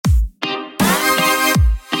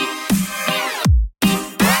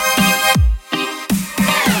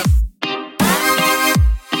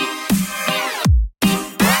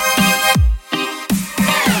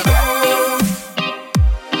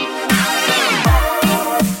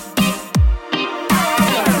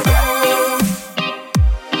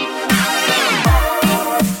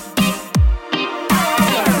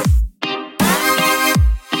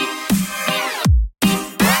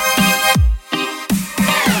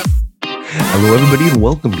Hello, everybody, and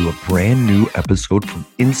welcome to a brand new episode from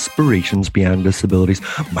Inspirations Beyond Disabilities.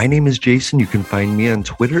 My name is Jason. You can find me on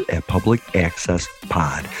Twitter at Public Access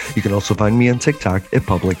Pod. You can also find me on TikTok at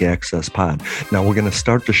Public Access Pod. Now, we're going to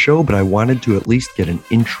start the show, but I wanted to at least get an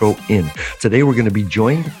intro in. Today, we're going to be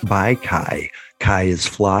joined by Kai. Kai is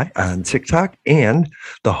Fly on TikTok and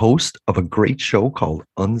the host of a great show called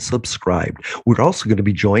Unsubscribed. We're also going to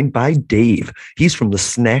be joined by Dave. He's from the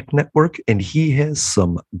Snack Network, and he has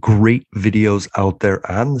some great videos out there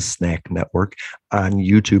on the Snack Network on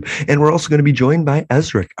YouTube. And we're also going to be joined by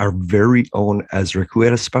Ezric, our very own Ezric, who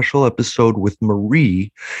had a special episode with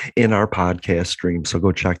Marie in our podcast stream. So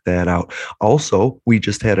go check that out. Also, we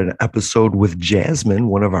just had an episode with Jasmine,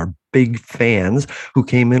 one of our big fans, who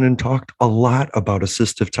came in and talked a lot about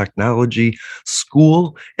assistive technology,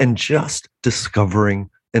 school, and just discovering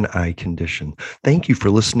an eye condition. Thank you for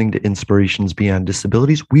listening to Inspirations Beyond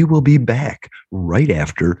Disabilities. We will be back right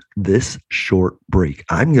after this short break.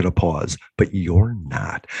 I'm going to pause, but you're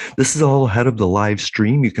not. This is all ahead of the live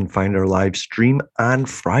stream. You can find our live stream on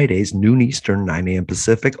Fridays, noon Eastern, 9 a.m.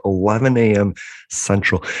 Pacific, 11 a.m.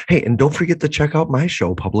 Central. Hey, and don't forget to check out my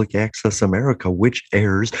show, Public Access America, which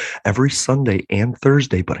airs every Sunday and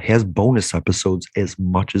Thursday, but has bonus episodes as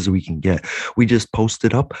much as we can get. We just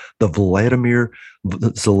posted up the Vladimir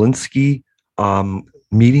Zelensky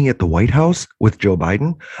meeting at the White House with Joe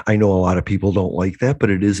Biden. I know a lot of people don't like that,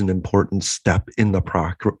 but it is an important step in the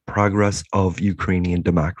progress of Ukrainian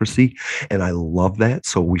democracy. And I love that.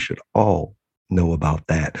 So we should all know about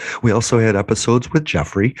that. We also had episodes with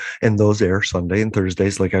Jeffrey, and those air Sunday and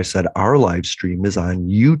Thursdays. Like I said, our live stream is on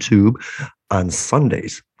YouTube on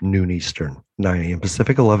Sundays, noon Eastern, 9 a.m.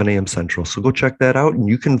 Pacific, 11 a.m. Central. So go check that out, and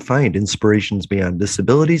you can find Inspirations Beyond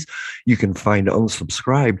Disabilities. You can find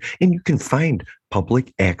Unsubscribed, and you can find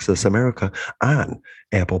Public Access America on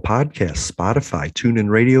Apple Podcasts, Spotify, TuneIn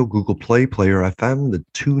Radio, Google Play, Player FM, the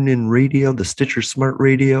TuneIn Radio, the Stitcher Smart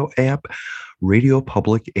Radio app, Radio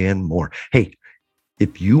Public, and more. Hey,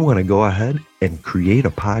 if you want to go ahead and create a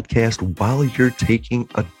podcast while you're taking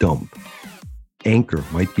a dump, Anchor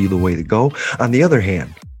might be the way to go. On the other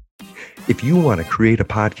hand, if you want to create a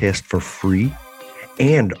podcast for free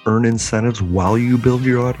and earn incentives while you build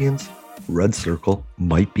your audience, Red Circle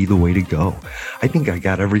might be the way to go. I think I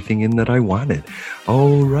got everything in that I wanted.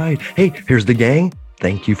 All right. Hey, here's the gang.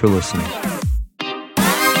 Thank you for listening.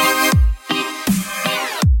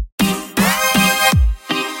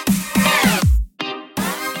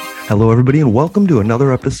 Hello, everybody, and welcome to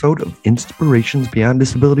another episode of Inspirations Beyond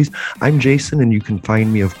Disabilities. I'm Jason, and you can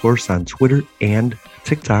find me, of course, on Twitter and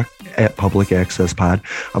TikTok at Public Access Pod.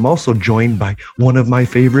 I'm also joined by one of my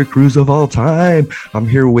favorite crews of all time. I'm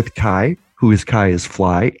here with Kai, who is Kai is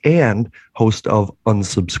Fly, and host of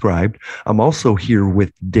Unsubscribed. I'm also here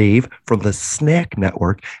with Dave from the Snack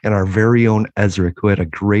Network and our very own Ezric, who had a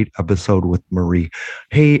great episode with Marie.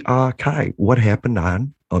 Hey, Kai, what happened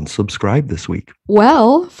on Unsubscribed this week?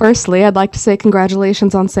 Well, firstly, I'd like to say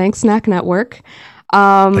congratulations on saying Snack Network.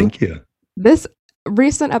 Thank you. This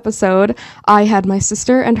recent episode, I had my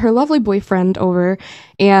sister and her lovely boyfriend over,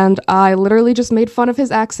 and I literally just made fun of his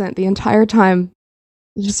accent the entire time.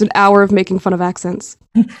 Just an hour of making fun of accents.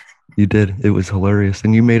 You did. It was hilarious.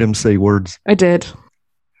 And you made him say words. I did.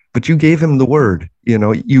 But you gave him the word.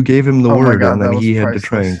 You gave him the word, God, and then he had priceless. to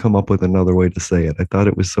try and come up with another way to say it. I thought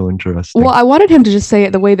it was so interesting. Well, I wanted him to just say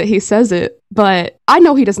it the way that he says it, but I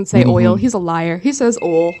know he doesn't say oil. He's a liar. He says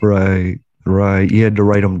oil. Right. You had to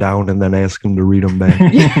write them down and then ask him to read them back.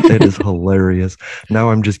 That is hilarious. Now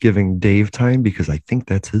I'm just giving Dave time because I think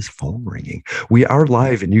that's his phone ringing. We are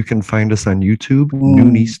live, and you can find us on YouTube,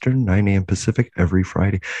 noon Eastern, 9 a.m. Pacific, every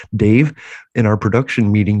Friday. Dave, in our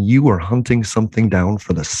production meeting, you were hunting something down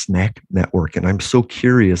for the Snack Network, and I'm so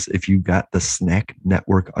curious if you got the Snack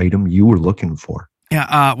Network item you were looking for.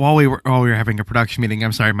 Yeah, while we were having a production meeting,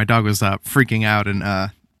 I'm sorry, my dog was freaking out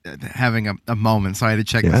and having a moment, so I had to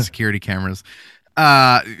check the security cameras,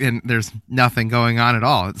 and there's nothing going on at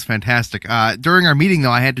all. It's fantastic. During our meeting,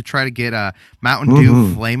 though, I had to try to get a Mountain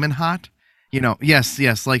Dew Flamin' Hot.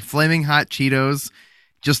 Yes, like Flaming Hot Cheetos,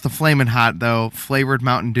 just the Flamin' Hot, though, flavored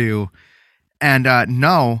Mountain Dew. And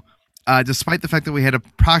despite the fact that we had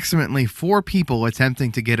approximately 4 people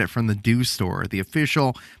attempting to get it from the Dew store, the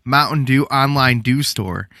official Mountain Dew online Dew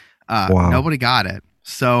store, nobody got it.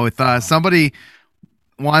 So if somebody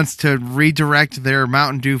wants to redirect their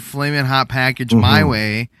Mountain Dew Flamin' Hot package my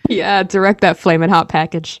way. Yeah, direct that Flamin' Hot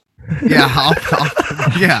package. Yeah,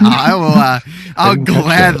 I will. I'll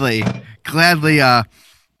gladly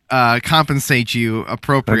compensate you I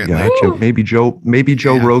appropriately. gotcha. Maybe Joe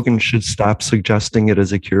Yeah. Rogan should stop suggesting it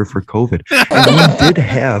as a cure for COVID. And we did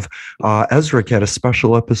have Ezra had a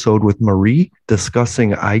special episode with Marie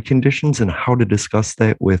discussing eye conditions and how to discuss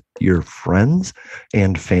that with your friends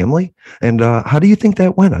and family. And how do you think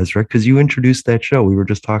that went, Ezra? Because you introduced that show. We were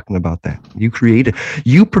just talking about that. You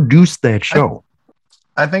produced that show.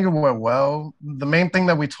 I think it went well. The main thing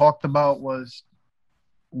that we talked about was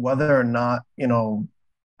whether or not,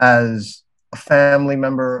 as a family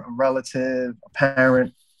member, a relative, a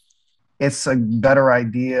parent, it's a better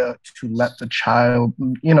idea to let the child,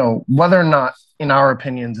 whether or not, in our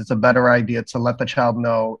opinions, it's a better idea to let the child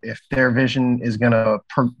know if their vision is going to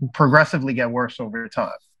progressively get worse over time.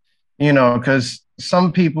 Because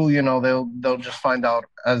some people, they'll just find out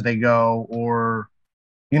as they go, or,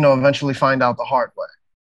 eventually find out the hard way.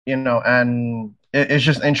 And it's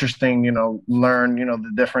just interesting, learn,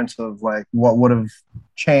 the difference of like what would have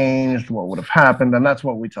changed, what would have happened. And that's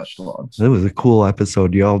what we touched on. It was a cool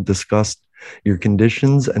episode. Y'all discussed your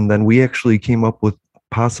conditions, and then we actually came up with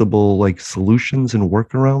possible like solutions and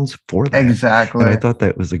workarounds for that. Exactly. And I thought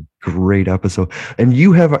that was a great episode. And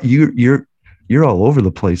you're all over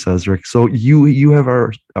the place, Ezra. So you have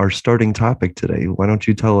our starting topic today. Why don't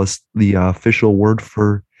you tell us the official word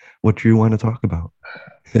for what you want to talk about?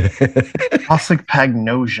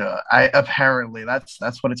 Prosopagnosia. Apparently that's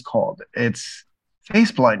what it's called. It's face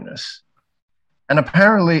blindness, and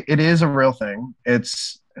apparently it is a real thing.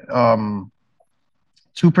 It's 2%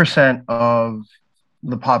 of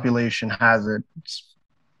the population has it,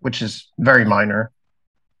 which is very minor.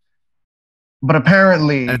 But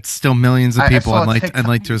apparently, it's still millions of people. I'd TikTok.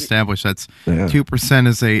 like to establish that's 2% Yeah.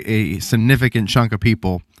 is a significant chunk of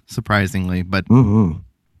people, surprisingly. But Mm-hmm.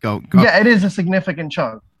 go. Yeah, it is a significant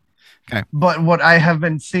chunk. Okay. But what I have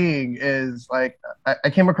been seeing is like I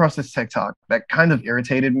came across this TikTok that kind of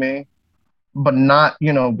irritated me, but not,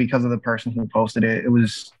 because of the person who posted it. It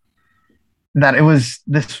was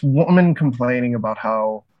this woman complaining about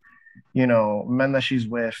how, men that she's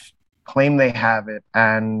with claim they have it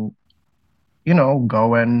and,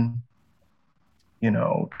 go and,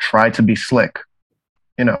 try to be slick,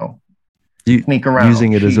 sneak around.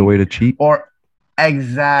 Using it as a way to cheat. Or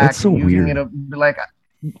exactly. That's so using weird. it like,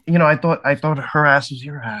 I thought her ass was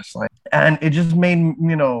your ass. Like, and it just made,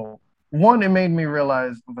 it made me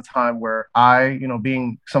realize of a time where I,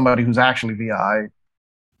 being somebody who's actually VI,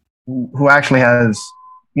 who actually has,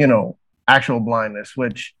 actual blindness,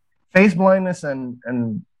 which face blindness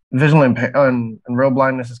and visual and real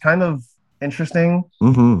blindness is kind of interesting.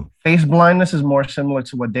 Mm-hmm. Face blindness is more similar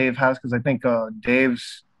to what Dave has, because I think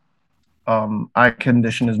Dave's eye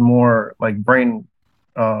condition is more like brain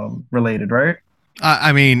related, right?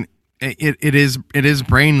 I mean, it is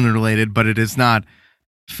brain related, but it is not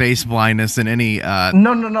face blindness in any.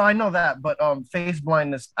 No, I know that, but face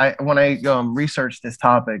blindness. When I researched this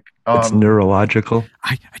topic, It's neurological.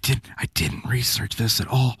 I didn't research this at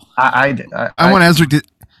all. I did. I want Ezra to.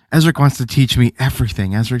 Ezra wants to teach me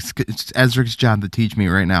everything. It's Ezra's job to teach me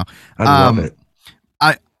right now. I love it.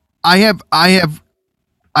 I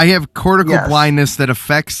have cortical Yes. blindness that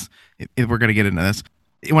affects. If we're gonna get into this,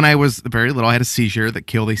 when I was very little, I had a seizure that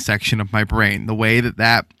killed a section of my brain. The way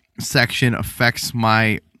that section affects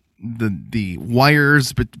the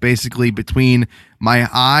wires, but basically between my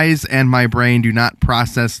eyes and my brain, do not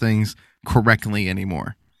process things correctly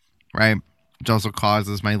anymore, right? Which also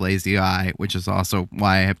causes my lazy eye, which is also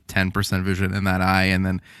why I have 10% vision in that eye, and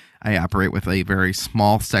then I operate with a very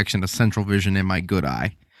small section of central vision in my good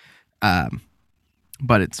eye.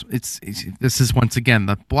 But it's this is, once again,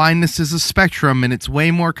 the blindness is a spectrum, and it's way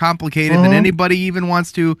more complicated than anybody even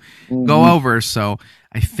wants to go over. So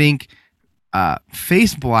I think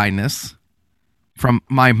face blindness, from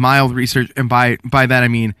my mild research, and by that I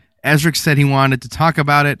mean Ezra said he wanted to talk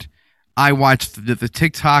about it. I watched the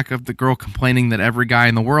TikTok of the girl complaining that every guy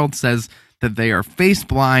in the world says that they are face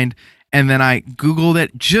blind, and then I Googled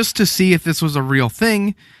it just to see if this was a real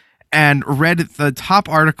thing, and read the top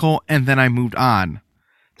article, and then I moved on.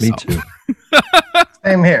 Me too.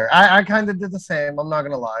 Same here. I kind of did the same. I'm not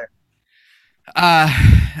gonna lie.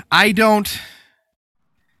 I don't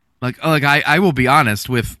like I will be honest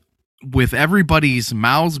with everybody's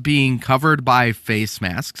mouths being covered by face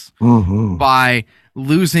masks, Mm-hmm. by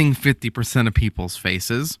losing 50% of people's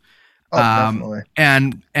faces, Oh, definitely.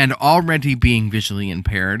 and already being visually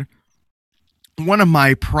impaired. One of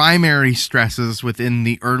my primary stresses within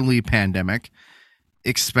the early pandemic,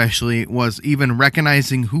 especially, was even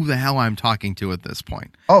recognizing who the hell I'm talking to at this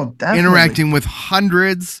point. Oh, definitely. Interacting with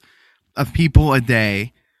hundreds of people a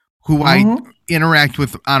day who I interact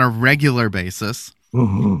with on a regular basis,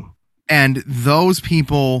 Mm-hmm. And those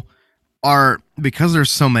people are, because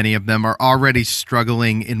there's so many of them, are already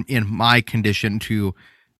struggling in my condition to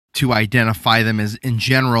identify them as in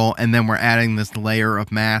general, and then we're adding this layer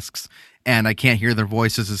of masks, and I can't hear their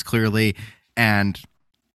voices as clearly, and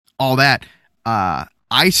all that.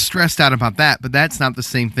 I stressed out about that, but that's not the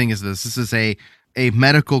same thing as this. This is a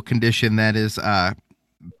medical condition that is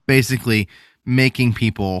basically making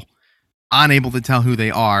people unable to tell who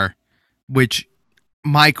they are, which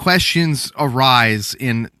my questions arise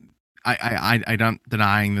in. I don't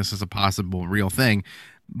denying this is a possible real thing,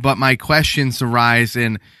 but my questions arise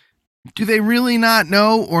in, do they really not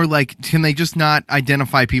know, or like, can they just not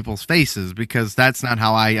identify people's faces? Because that's not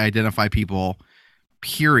how I identify people,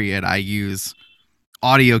 period. I use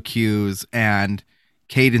audio cues and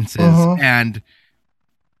cadences and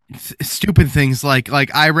stupid things like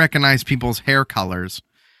I recognize people's hair colors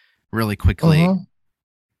really quickly.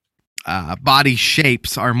 Body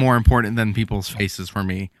shapes are more important than people's faces for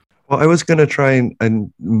me. Well, I was going to try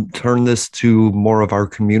and turn this to more of our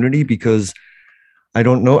community, because I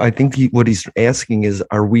don't know. I think what he's asking is,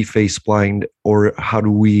 are we face blind, or how do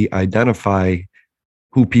we identify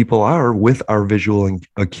who people are with our visual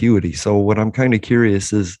acuity? So what I'm kind of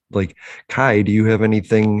curious is, like, Kai, do you have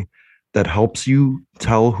anything that helps you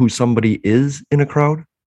tell who somebody is in a crowd?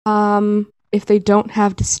 If they don't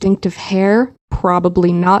have distinctive hair,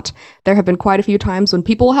 probably not. There have been quite a few times when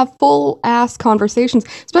people have full-ass conversations,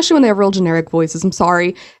 especially when they have real generic voices, I'm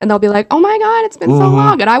sorry, and they'll be like, oh my god, it's been so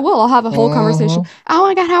long, and I'll have a whole conversation. Oh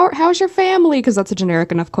my god, how's your family? Because that's a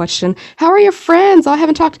generic enough question. How are your friends? Oh, I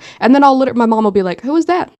haven't talked. And then my mom will be like, who is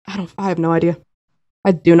that? I have no idea.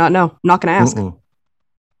 I do not know. I'm not gonna ask.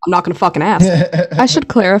 I'm not going to fucking ask. I should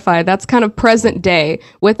clarify, that's kind of present day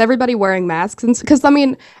with everybody wearing masks. Because, I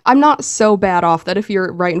mean, I'm not so bad off that if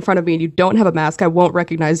you're right in front of me and you don't have a mask, I won't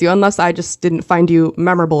recognize you unless I just didn't find you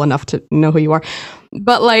memorable enough to know who you are.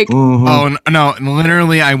 But, like... Oh, no,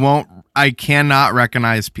 literally, I cannot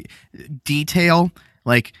recognize detail,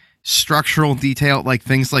 like structural detail, like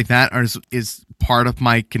things like that is part of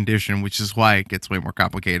my condition, which is why it gets way more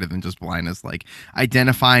complicated than just blindness. Like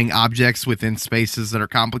identifying objects within spaces that are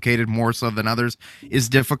complicated more so than others is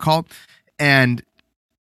difficult. And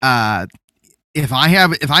if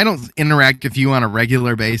I don't interact with you on a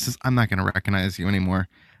regular basis, I'm not going to recognize you anymore,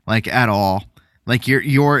 like at all. Like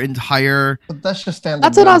your entire. But that's just standard.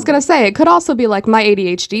 That's what I was gonna say. It could also be like my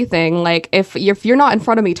ADHD thing. Like if you're not in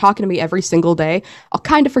front of me talking to me every single day, I'll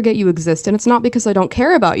kind of forget you exist, and it's not because I don't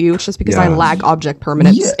care about you. It's just because I lack object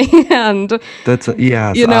permanence, and that's you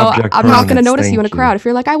know, I'm not gonna notice you in a crowd. If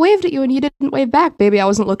you're like, I waved at you and you didn't wave back, baby, I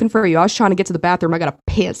wasn't looking for you. I was trying to get to the bathroom. I gotta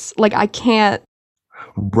piss. Like I can't.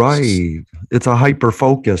 Right. It's a hyper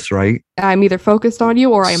focus, right? I'm either focused on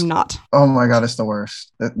you or I am not. Oh my god, it's the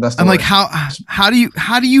worst. That's the I'm worst. Like, how do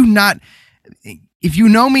you not, if you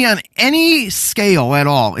know me on any scale at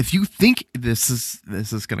all, if you think this is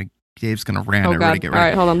gonna, Dave's gonna rant, everybody get ready. All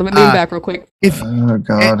right, hold on, let me lean back real quick. Oh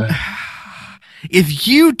god. If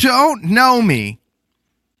you don't know me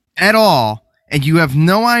at all and you have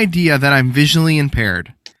no idea that I'm visually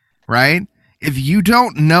impaired, right? If you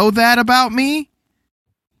don't know that about me,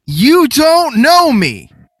 you don't know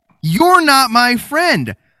me. You're not my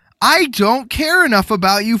friend. I don't care enough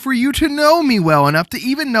about you for you to know me well enough to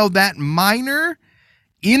even know that minor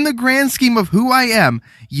in the grand scheme of who I am.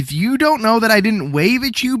 If you don't know that I didn't wave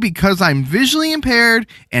at you because I'm visually impaired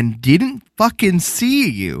and didn't fucking see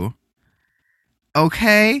you,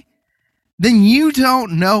 okay, then you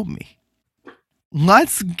don't know me.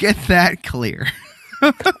 Let's get that clear.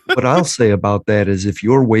 What I'll say about that is, if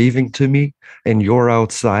you're waving to me and you're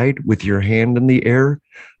outside with your hand in the air,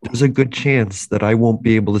 there's a good chance that I won't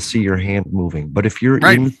be able to see your hand moving. But if you're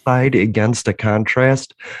inside against a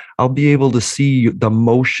contrast, I'll be able to see the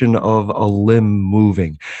motion of a limb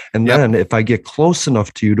moving. And then if I get close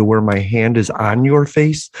enough to you to where my hand is on your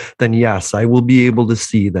face, then yes, I will be able to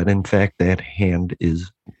see that, in fact, that hand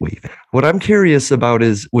is waving. What I'm curious about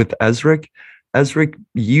is with Ezric,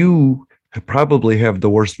 you probably have the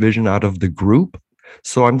worst vision out of the group.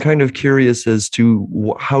 So I'm kind of curious as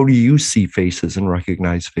to how do you see faces and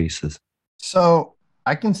recognize faces? So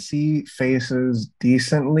I can see faces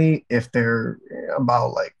decently if they're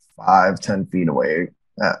about like 5-10 feet away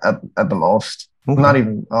at the most. Okay. Not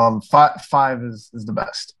even 5 is the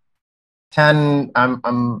best. 10,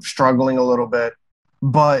 I'm struggling a little bit,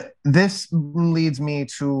 but this leads me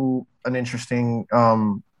to an interesting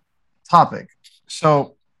topic.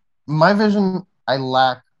 So my vision, I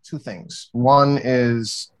lack 2 things. One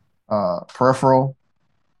is peripheral,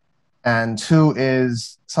 and 2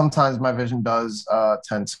 is sometimes my vision does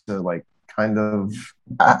tend to like kind of.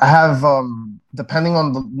 I have depending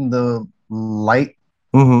on the light.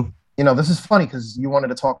 Mm-hmm. You know, this is funny because you wanted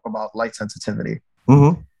to talk about light sensitivity.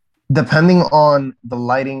 Mm-hmm. Depending on the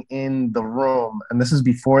lighting in the room, and this is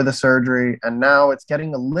before the surgery, and now it's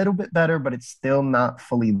getting a little bit better, but it's still not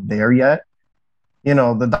fully there yet. You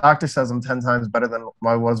know, the doctor says I'm 10 times better than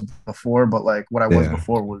I was before, but like what I was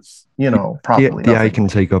before was, you know, probably the eye can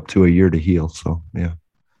take up to a year to heal. So yeah,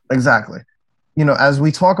 exactly. You know, as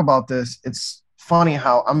we talk about this, it's funny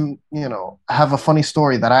how I have a funny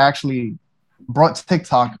story that I actually brought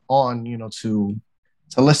TikTok on, you know, to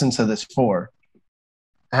listen to this for.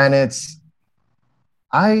 And it's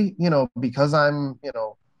because I'm,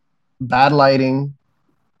 bad lighting,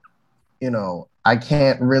 I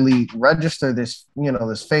can't really register this,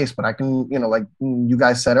 this face, but I can, like you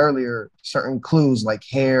guys said earlier, certain clues like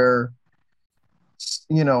hair,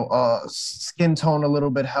 skin tone a little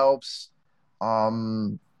bit helps.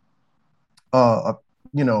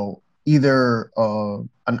 Either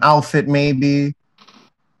an outfit maybe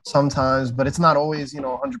sometimes, but it's not always,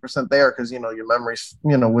 100% there because, your memories,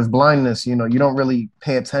 with blindness, you don't really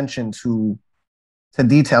pay attention to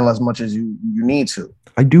detail as much as you need to.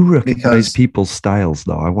 I do recognize people's styles,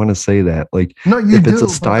 though. I want to say that, like, no, if it's a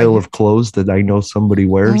style of clothes that I know somebody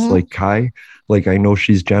wears, like Kai, like I know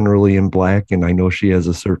she's generally in black, and I know she has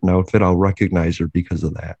a certain outfit, I'll recognize her because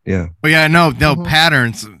of that. Yeah. Well, yeah, no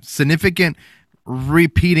patterns, significant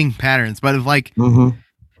repeating patterns, but if like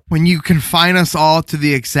when you confine us all to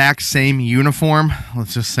the exact same uniform,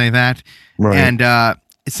 let's just say that, right. And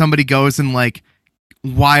somebody goes and like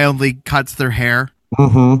wildly cuts their hair,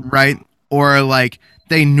 right? Or like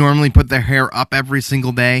they normally put their hair up every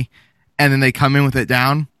single day and then they come in with it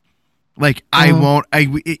down. Like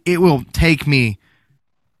it'll take me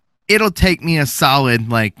a solid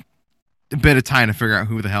like a bit of time to figure out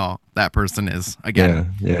who the hell that person is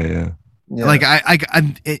again. Yeah. Like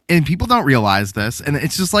and people don't realize this, and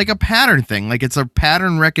it's just like a pattern thing. Like it's a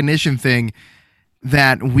pattern recognition thing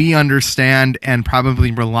that we understand and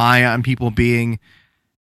probably rely on people being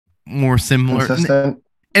more similar.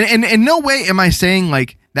 And in no way am I saying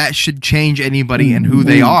like that should change anybody and who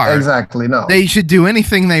they are. Exactly. No. They should do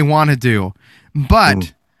anything they want to do.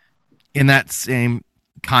 But in that same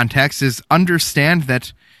context is understand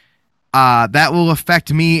that that will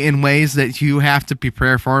affect me in ways that you have to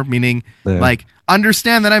prepare for, meaning like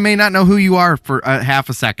understand that I may not know who you are for half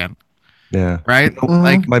a second. Yeah. Right.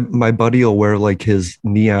 Like my buddy will wear like his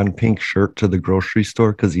neon pink shirt to the grocery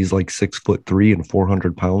store because he's like 6'3" and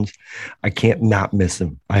 400 pounds. I can't not miss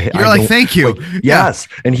him. You're like, thank you. Like, yes.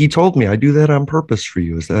 And he told me I do that on purpose for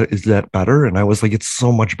you. Is that better? And I was like, it's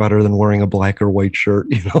so much better than wearing a black or white shirt.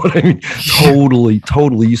 You know what I mean? Totally.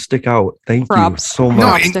 You stick out. Thank you so much.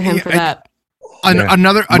 Props to him for that.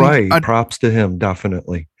 Props to him.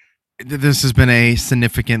 Definitely. This has been a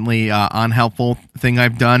significantly unhelpful thing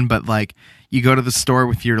I've done, but like you go to the store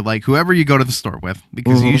with your like whoever you go to the store with,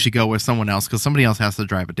 because you usually go with someone else because somebody else has to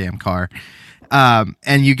drive a damn car,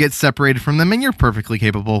 and you get separated from them, and you're perfectly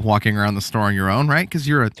capable of walking around the store on your own, right? Because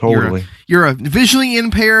you're a visually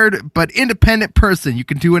impaired but independent person. You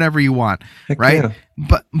can do whatever you want, right?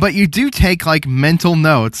 Yeah. But you do take like mental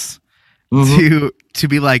notes to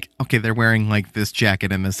be like, okay, they're wearing like this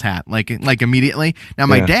jacket and this hat, like immediately. Now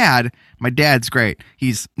my dad's great.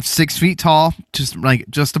 He's 6 feet tall,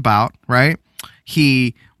 just about, right?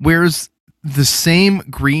 He wears the same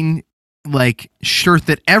green like shirt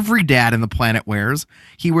that every dad in the planet wears.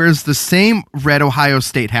 He wears the same red Ohio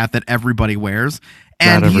State hat that everybody wears,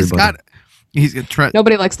 and he's got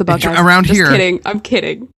nobody likes the Buckeyes around just here. I'm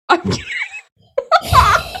kidding.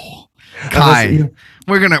 Kai,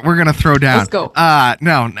 we're gonna throw down. Let's go.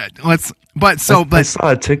 Let's. I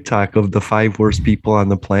saw a TikTok of the 5 worst people on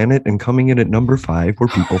the planet, and coming in at number 5 were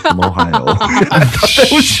people from Ohio. I thought that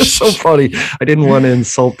was just so funny. I didn't want to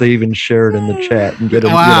insult Dave and share it in the chat and get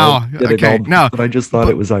it. But I just thought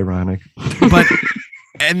it was ironic. But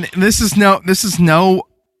and this is no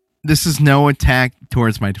attack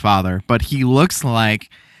towards my father, but he looks like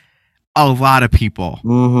a lot of people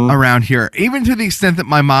around here, even to the extent that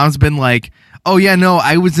my mom's been like, oh yeah, no,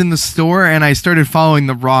 I was in the store and I started following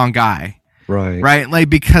the wrong guy. Right. Like,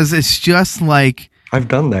 because it's just like, I've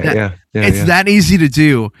done that. Yeah. It's that easy to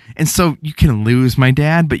do. And so you can lose my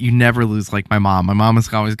dad, but you never lose like my mom. My mom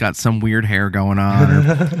has always got some weird hair going on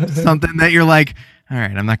or something that you're like, all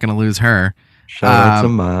right, I'm not going to lose her. Shout out to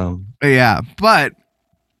mom. Yeah. But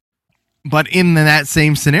in that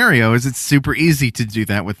same scenario, it's super easy to do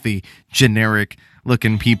that with the generic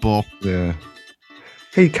looking people. Yeah.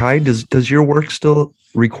 Hey, Kai, does your work still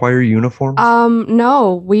require uniforms?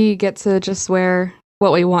 No, we get to just wear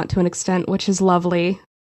what we want to an extent, which is lovely.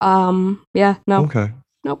 Yeah, no. Okay.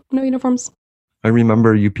 Nope, no uniforms. I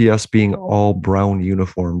remember UPS being all brown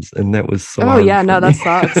uniforms, and that was so Oh hard yeah, for no, me. that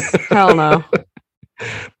sucks. Hell no.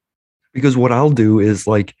 Because what I'll do is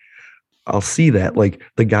like I'll see that like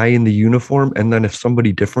the guy in the uniform, and then if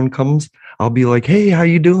somebody different comes, I'll be like, "Hey, how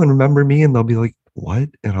you doing? Remember me?" And they'll be like, "What?"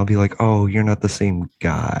 And I'll be like, "Oh, you're not the same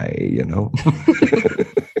guy," you know.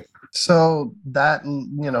 So that,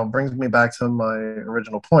 brings me back to my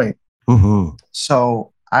original point. Mm-hmm.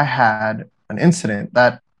 So I had an incident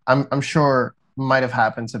that I'm sure might have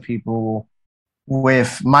happened to people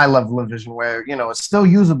with my level of vision where, it's still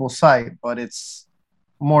usable sight, but it's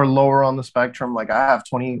more lower on the spectrum. Like I have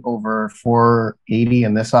 20 over 480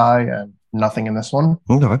 in this eye and nothing in this one.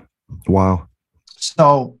 Okay. Wow.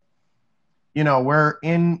 So, we're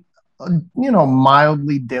in,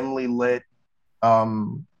 mildly dimly lit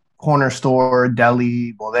corner store,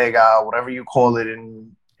 deli, bodega, whatever you call it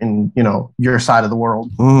in your side of the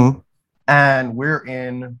world. Mm-hmm. And we're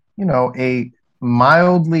in, a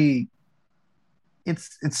mildly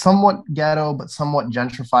it's somewhat ghetto, but somewhat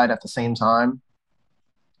gentrified at the same time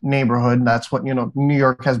neighborhood. That's what, New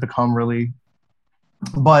York has become really.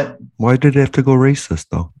 But Why did it have to go racist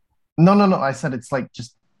though? no. I said it's like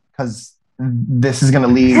just because this is going to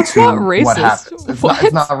lead That's to not racist. what happens.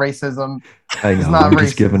 It's not racism. I know. It's not I'm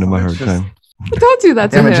just giving him a racism, hard it's just- time. Don't do that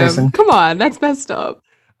to Damn it, him. Jason. Come on, that's messed up.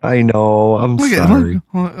 I know. I'm sorry.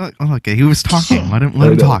 Okay, he was talking. Let him I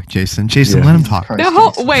know. talk, Jason. Jason, Yeah. let him talk. Christ, Now,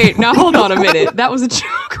 Jason. now hold on a minute. That was a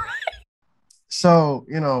joke. So,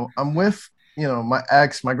 I'm with, my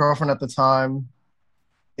ex, my girlfriend at the time.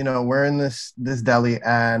 We're in this deli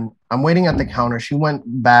and I'm waiting at the counter. She went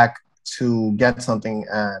back to get something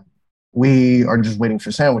and we are just waiting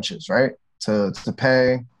for sandwiches, right? To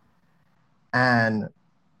pay. And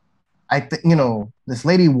I think, this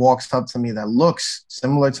lady walks up to me that looks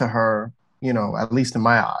similar to her, at least in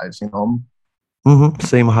my eyes, Mm-hmm.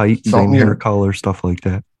 Same height, So, same yeah. hair color, stuff like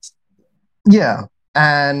that. Yeah.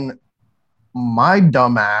 And my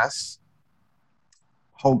dumbass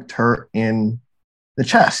poked her in the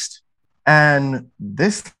chest. And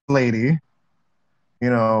this lady,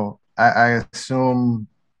 I assume,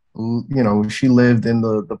 she lived in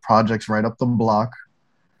the projects right up the block.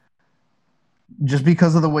 Just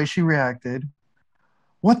because of the way she reacted.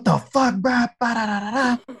 What the fuck, bruh?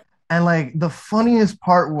 Ba-da-da-da-da. And like the funniest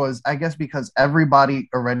part was, I guess because everybody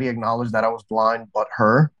already acknowledged that I was blind, but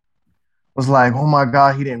her was like, oh my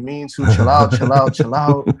God, he didn't mean to. Chill out, chill out, chill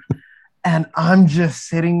out. And I'm just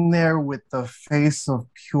sitting there with the face of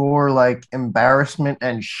pure like embarrassment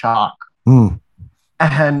and shock. Mm.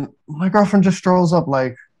 And my girlfriend just strolls up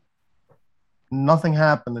like nothing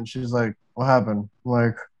happened. And she's like, what happened? I'm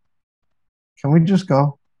like, can we just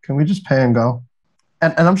go? Can we just pay and go?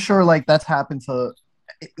 And I'm sure like that's happened to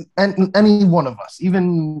any one of us,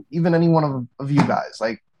 even any one of you guys,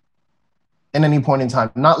 like in any point in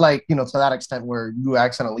time. Not like, to that extent where you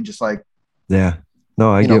accidentally just like, Yeah.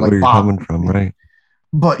 No, I You know, get like where you're Bob. coming from, right?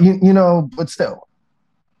 but but still.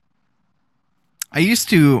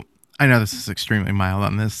 I know this is extremely mild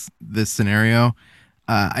on this scenario.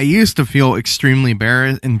 I used to feel extremely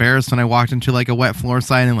embarrassed when I walked into like a wet floor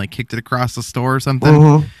sign and like kicked it across the store or something.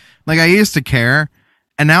 Mhm. Like I used to care,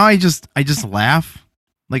 and now I just laugh.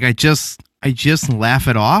 Like I just laugh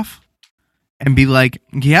it off and be like,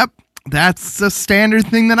 "Yep, that's a standard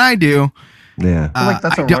thing that I do." Yeah. I feel like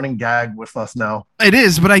that's I a don't- running gag with us now. It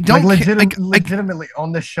is, but I don't Like ca- legitimately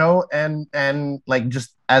on the show and like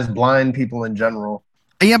just as blind people in general.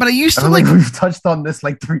 yeah, but I used I to feel like like we've touched on this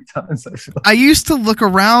like 3 times. I feel like. I used to look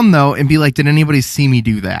around though and be like, "Did anybody see me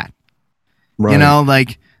do that?" Right. You know,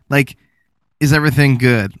 like is everything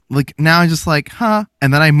good? Like now I'm just like, huh,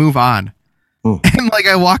 and then I move on, Mm. and like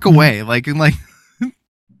I walk away, like and like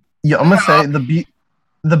Yeah, I'm gonna say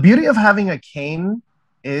the beauty of having a cane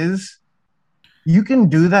is you can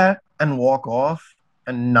do that and walk off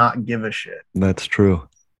and not give a shit. That's true.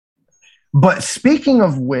 But speaking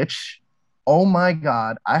of which, oh my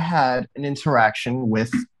God, I had an interaction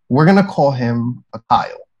with, we're gonna call him a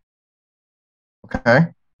Kyle. Okay.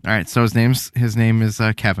 all right. So his name is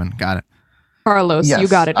Kevin. Got it. Carlos, Yes. you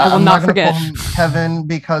got it. I will I'm not gonna forget. call him Kevin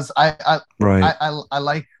because Right. I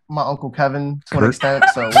like my Uncle Kevin to an Kurt? extent,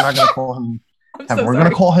 so we're not gonna call him I'm Kevin. so We're sorry.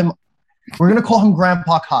 gonna call him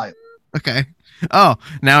Grandpa Kyle. Okay. Oh,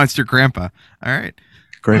 now it's your grandpa. All right.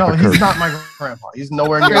 Grandpa No, Kurt. he's not my grandpa. He's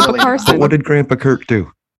nowhere near Grandpa related. Carson. But what did Grandpa Kurt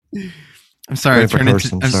do? I'm sorry. Grandpa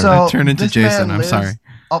Carson, I sorry. turned into this Jason. man I'm lives sorry.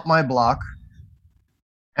 Up my block,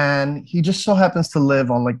 and he just so happens to live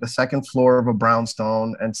on like the second floor of a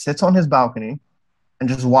brownstone and sits on his balcony and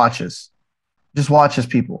just watches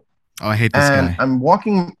people. Oh, I hate this And guy. I'm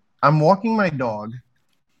walking my dog,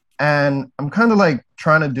 and I'm kind of like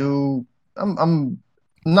trying to do. I'm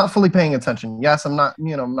not fully paying attention. Yes, I'm not.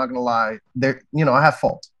 I'm not gonna lie. There, I have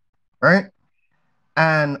faults, right?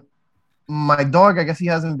 And my dog, I guess he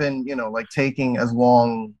hasn't been, like taking as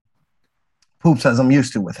long poops as I'm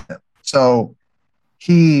used to with him. So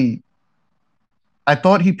I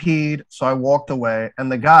thought he peed, so I walked away, and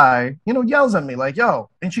the guy, yells at me like, "Yo,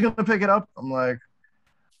 ain't you gonna pick it up?" I'm like,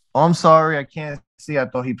 "Oh, I'm sorry, I can't see. I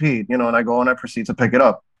thought he peed," and I go and I proceed to pick it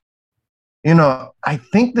up. I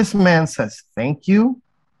think this man says thank you.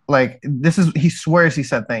 Like he swears he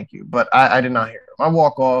said thank you, but I did not hear him. I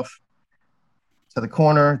walk off to the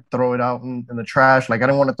corner, throw it out in the trash. Like I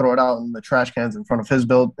didn't want to throw it out in the trash cans in front of his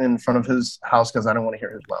house because I didn't want to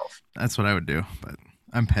hear his mouth. That's what I would do, but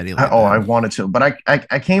I'm petty. I wanted to, but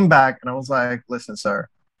I came back and I was like, "Listen, sir,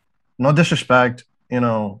 no disrespect.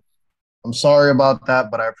 I'm sorry about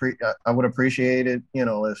that, but I would appreciate it.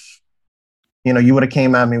 If you would have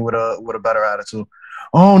came at me with a better attitude.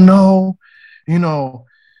 Oh no, you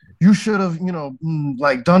should have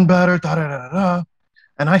like done better. Da da da da."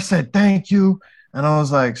 And I said thank you. And I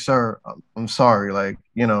was like, "Sir, I'm sorry. Like,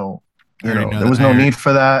 there was no need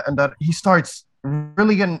for that." And that he starts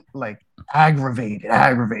really getting like aggravated.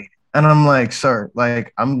 And I'm like, "Sir,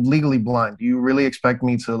 like, I'm legally blind. Do you really expect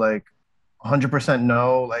me to like 100%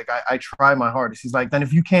 know? Like, I try my hardest." He's like, "Then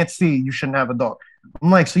if you can't see, you shouldn't have a dog."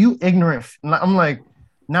 I'm like, "So you ignorant?" I'm like,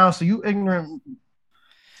 "Now, so you ignorant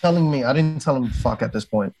telling me?" I didn't tell him fuck at this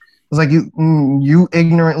point. It's like you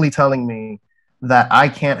ignorantly telling me that I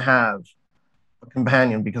can't have a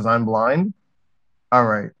companion because I'm blind. All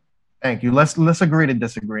right, thank you. Let's agree to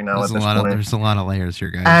disagree now. There's a lot of layers here,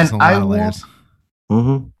 guys. And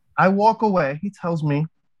I walk away. He tells me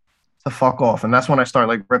to fuck off, and that's when I start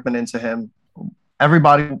like ripping into him.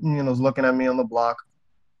 Everybody, is looking at me on the block.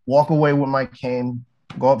 Walk away with my cane.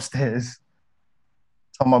 Go upstairs.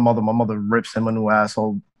 Tell my mother. My mother rips him a new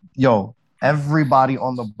asshole. Yo, everybody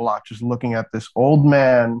on the block just looking at this old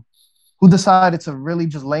man who decided to really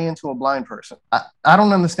just lay into a blind person. I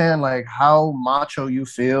don't understand like how macho you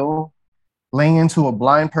feel laying into a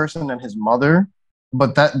blind person and his mother,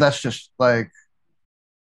 but that's just like,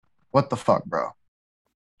 what the fuck, bro?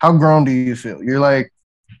 How grown do you feel? You're like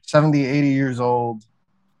 70, 80 years old,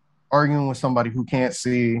 arguing with somebody who can't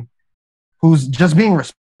see, who's just being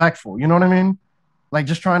respectful. You know what I mean? Like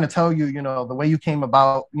just trying to tell you, the way you came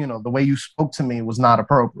about, the way you spoke to me was not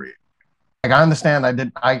appropriate. Like I understand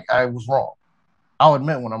I was wrong. I'll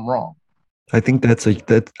admit when I'm wrong. I think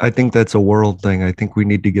that's a world thing. I think we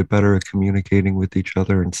need to get better at communicating with each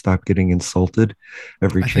other and stop getting insulted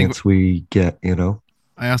every chance we get,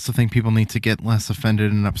 I also think people need to get less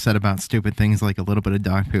offended and upset about stupid things like a little bit of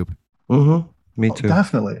dog poop. Mm-hmm. Me too.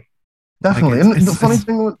 Definitely. Like And the funny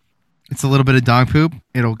thing with it's a little bit of dog poop.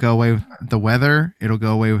 It'll go away with the weather. It'll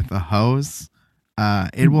go away with the hose.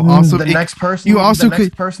 It will also the next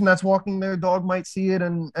person that's walking their dog might see it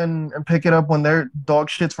and pick it up when their dog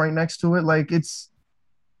shits right next to it. Like it's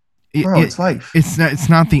life. It's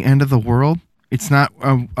not the end of the world. It's not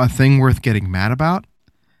a thing worth getting mad about.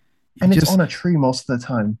 And it's on a tree most of the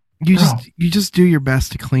time. You just do your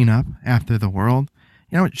best to clean up after the world.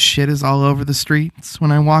 Shit is all over the streets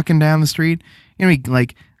when I'm walking down the street.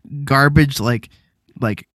 Like garbage, like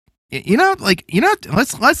let's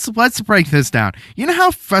break this down. You know how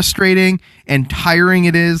frustrating and tiring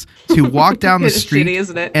it is to walk down the street shitty,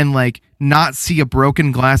 isn't it? and like not see a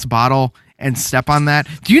broken glass bottle and step on that?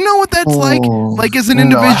 Do you know what that's like? Like as an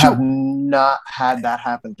individual, I have not had that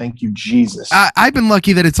happen. Thank you, Jesus. I've been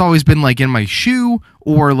lucky that it's always been like in my shoe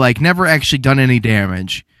or like never actually done any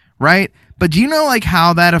damage, right? But do you know like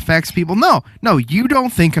how that affects people? No, you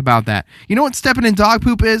don't think about that. You know what stepping in dog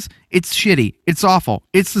poop is? It's shitty. It's awful.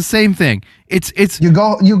 It's the same thing. It's you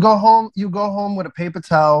go home with a paper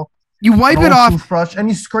towel. You wipe it off, toothbrush, and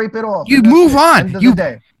you scrape it off. You move on. You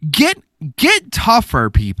get tougher,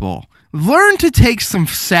 people. Learn to take some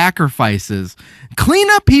sacrifices. Clean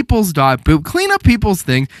up people's dog poop. Clean up people's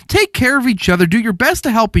things. Take care of each other. Do your best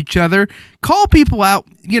to help each other. Call people out,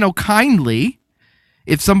 kindly.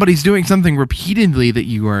 If somebody's doing something repeatedly that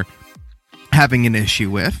you are having an issue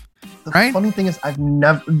with, right? The funny thing is,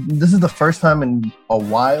 this is the first time in a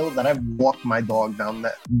while that I've walked my dog down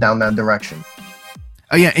that direction.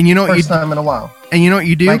 Oh yeah, and first time in a while. And you know what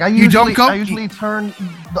you do? Like I usually turn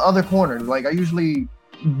the other corner. Like I usually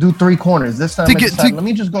do 3 corners. This time let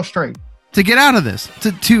me just go straight. To get out of this,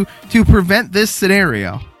 to prevent this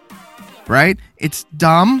scenario, right? It's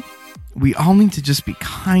dumb. We all need to just be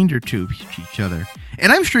kinder to each other.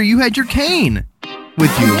 And I'm sure you had your cane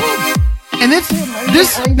with you. And this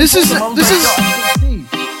is a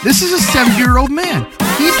 70-year-old man.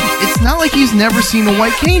 it's not like he's never seen a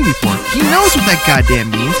white cane before. He knows what that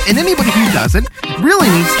goddamn means, and anybody who doesn't really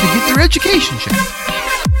needs to get their education checked.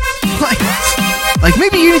 Like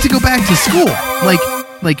maybe you need to go back to school,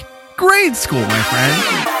 like grade school, my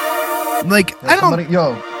friend. Like I don't.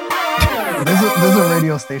 There's a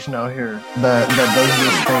radio station out here that does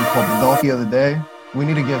this thing called the Donkey of the Day. We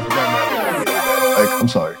need to give them that. Like, I'm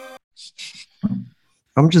sorry.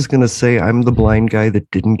 I'm just going to say I'm the blind guy that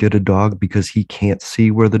didn't get a dog because he can't see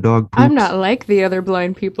where the dog poops. I'm not like the other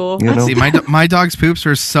blind people. You know? See, my dog's poops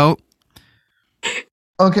are so...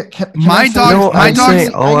 Okay,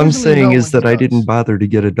 all I'm saying is that I didn't bother to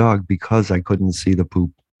get a dog because I couldn't see the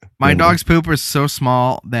poop. My dog's poop is so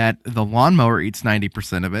small that the lawnmower eats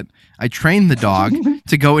 90% of it. I train the dog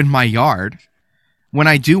to go in my yard. When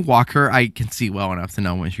I do walk her, I can see well enough to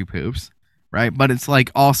know when she poops, right? But it's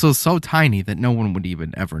like also so tiny that no one would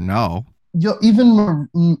even ever know. Yo, even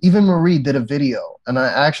Marie did a video, and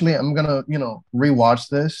I'm gonna rewatch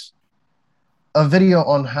this. A video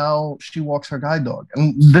on how she walks her guide dog,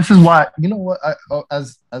 and this is why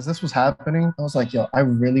as this was happening, I was like, yo, I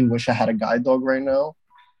really wish I had a guide dog right now,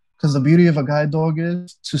 because the beauty of a guide dog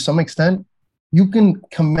is, to some extent, you can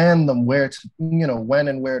command them where to, when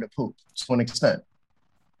and where to poop to an extent.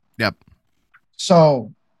 Yep.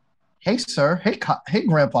 So, hey sir, hey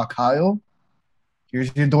Grandpa Kyle,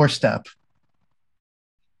 here's your doorstep.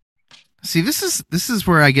 See, this is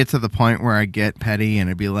where I get to the point where I get petty and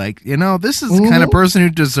I'd be like, this is the kind of person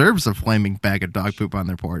who deserves a flaming bag of dog poop on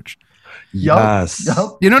their porch. Yes. Yep.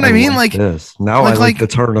 You know what I mean? Like this. Now I like the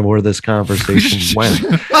turn of where this conversation went.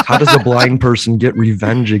 How does a blind person get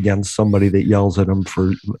revenge against somebody that yells at them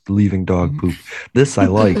for leaving dog poop? This I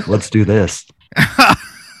like. Let's do this.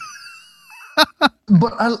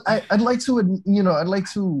 But I'd like to,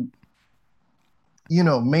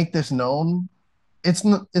 make this known. It's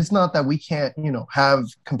not that we can't, have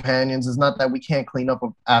companions. It's not that we can't clean up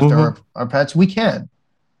after our pets. We can.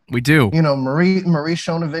 We do. Marie's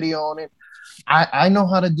shown a video on it. I know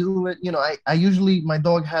how to do it. I usually, my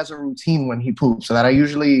dog has a routine when he poops, so that I'm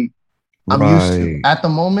used to. At the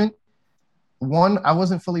moment, one, I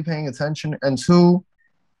wasn't fully paying attention, and two,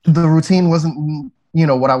 the routine wasn't,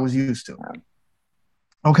 what I was used to.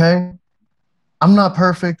 Okay? I'm not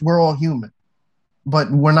perfect. We're all human,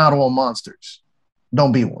 but we're not all monsters.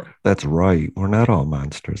 Don't be one. That's right. We're not all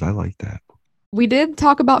monsters. I like that. We did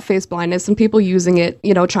talk about face blindness and people using it,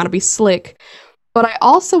 trying to be slick. But I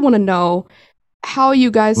also want to know how you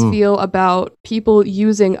guys feel about people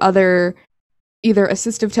using other either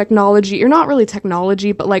assistive technology, or not really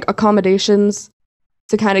technology, but like accommodations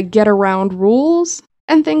to kind of get around rules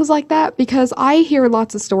and things like that. Because I hear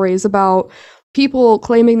lots of stories about people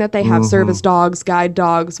claiming that they have service dogs, guide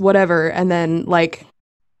dogs, whatever, and then like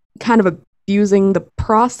kind of abusing the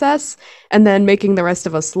process and then making the rest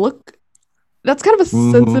of us look. That's kind of a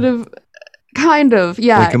sensitive kind of,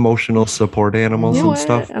 like emotional support animals and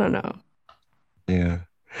stuff. I don't know. Yeah.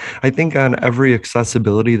 I think on every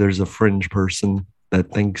accessibility, there's a fringe person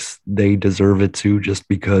that thinks they deserve it too, just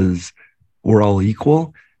because we're all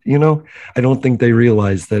equal. I don't think they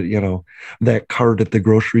realize that, that cart at the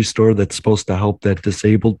grocery store that's supposed to help that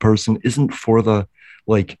disabled person isn't for the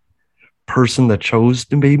person that chose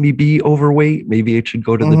to maybe be overweight. Maybe it should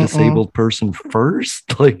go to the disabled person first.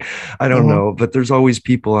 I don't know, but there's always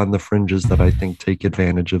people on the fringes that I think take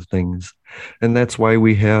advantage of things, and that's why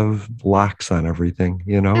we have locks on everything.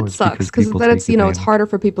 It sucks because then it's it's harder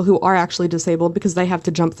for people who are actually disabled because they have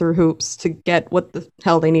to jump through hoops to get what the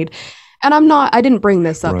hell they need. And I didn't bring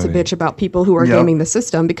this up to bitch about people who are gaming the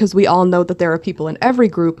system, because we all know that there are people in every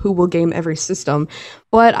group who will game every system.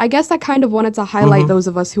 But I guess I kind of wanted to highlight those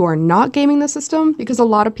of us who are not gaming the system, because a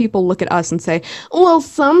lot of people look at us and say, well,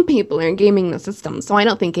 some people are gaming the system, so I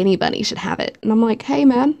don't think anybody should have it. And I'm like, hey,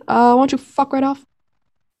 man, why don't you fuck right off?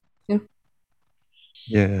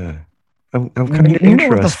 Yeah. I'm kind of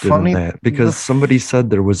interested in that, because somebody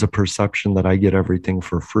said there was a perception that I get everything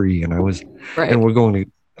for free, and and we're going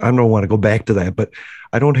to, I don't want to go back to that, but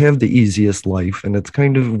I don't have the easiest life. And it's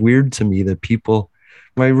kind of weird to me that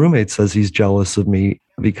my roommate says he's jealous of me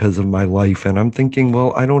because of my life. And I'm thinking,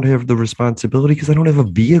 well, I don't have the responsibility because I don't have a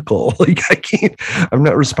vehicle. I'm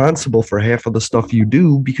not responsible for half of the stuff you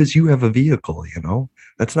do because you have a vehicle,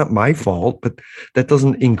 that's not my fault, but that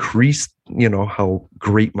doesn't increase, how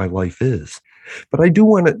great my life is. But I do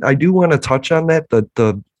want to touch on that,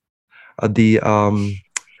 the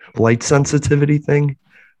light sensitivity thing.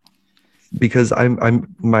 Because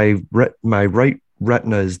my right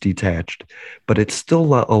retina is detached, but it still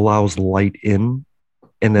allows light in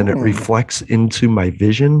and then it reflects into my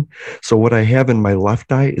vision. So what I have in my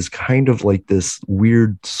left eye is kind of like this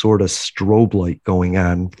weird sort of strobe light going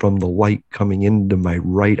on from the light coming into my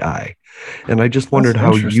right eye. And I just wondered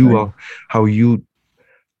how you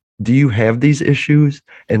do you have these issues,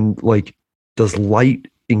 and like, does light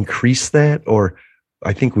increase that? Or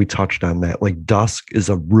I think we touched on that. Like dusk is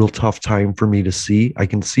a real tough time for me to see. I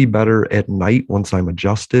can see better at night once I'm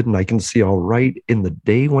adjusted, and I can see all right in the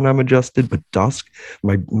day when I'm adjusted, but dusk,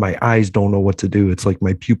 my eyes don't know what to do. It's like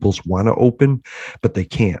my pupils want to open, but they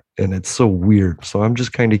can't. And it's so weird. So I'm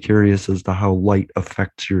just kind of curious as to how light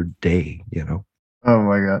affects your day, you know? Oh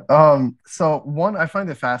my God. So one, I find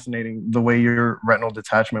it fascinating the way your retinal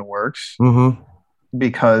detachment works,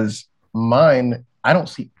 because mine, I don't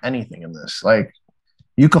see anything in this. Like,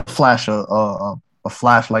 you could flash a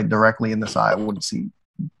flashlight directly in this eye, I wouldn't see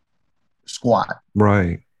squat.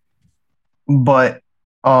 Right. But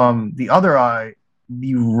the other eye,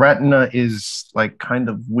 the retina is like kind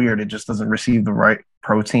of weird. It just doesn't receive the right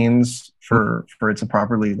proteins for it to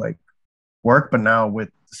properly like work. But now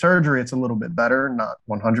with surgery, it's a little bit better, not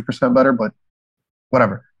 100% better, but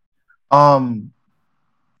whatever.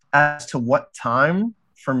 As to what time,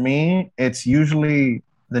 for me, it's usually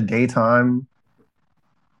the daytime,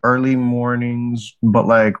 early mornings, but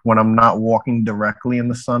like when I'm not walking directly in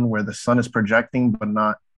the sun, where the sun is projecting but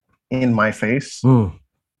not in my face.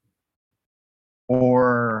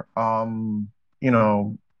 Or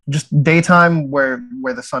just daytime where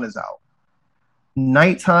the sun is out.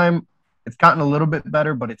 Nighttime, it's gotten a little bit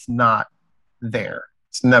better, but it's not there.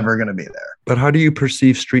 It's never going to be there. But how do you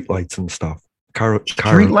perceive street lights and stuff? Car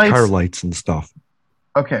lights and stuff.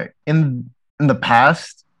 Okay. In the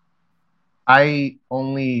past, I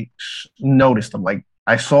only noticed them. Like,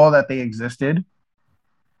 I saw that they existed.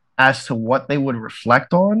 As to what they would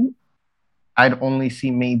reflect on, I'd only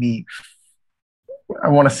see maybe, I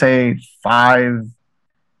want to say 5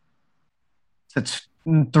 to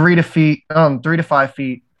 3 to 5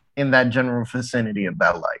 feet in that general vicinity of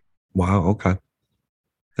that light. Wow. Okay.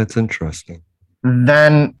 That's interesting.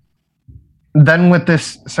 Then with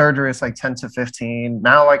this surgery, it's like 10 to 15.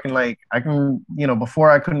 Now I can,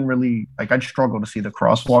 before I couldn't really, like, I'd struggle to see the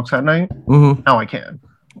crosswalks at night. Now I can.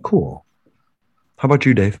 Cool. How about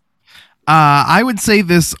you, Dave? I would say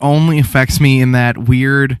this only affects me in that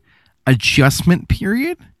weird adjustment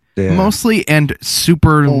period, mostly, and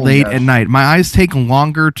super late at night. My eyes take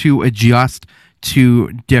longer to adjust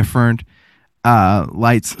to different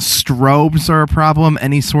lights. Strobes are a problem.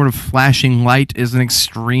 Any sort of flashing light is an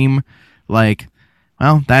extreme. Like,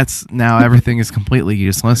 well, that's now everything is completely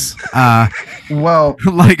useless. Well,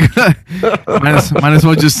 like, might as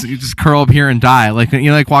well just curl up here and die. Like, you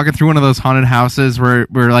know, like walking through one of those haunted houses where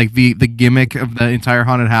like the gimmick of the entire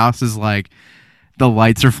haunted house is like the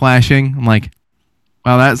lights are flashing. I'm like,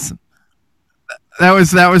 well, that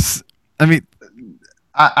was. I mean,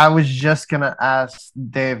 I was just gonna ask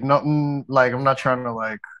Dave. Nothing like, I'm not trying to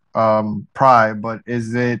like pry, but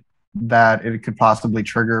is it that it could possibly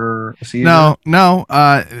trigger a seizure? No.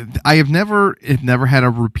 I have never had a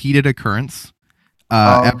repeated occurrence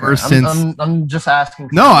ever since. I'm just asking.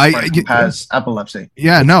 No, I has epilepsy.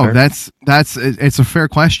 Yeah, no, that's it's a fair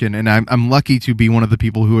question, and I'm lucky to be one of the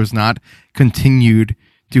people who has not continued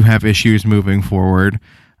to have issues moving forward.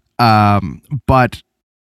 But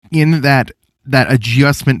in that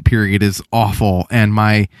adjustment period is awful, and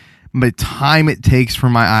my time it takes for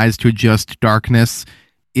my eyes to adjust to darkness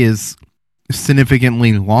is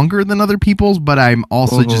significantly longer than other people's, but I'm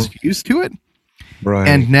also just used to it. Right.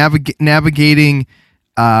 And navigating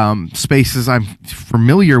spaces I'm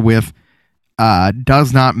familiar with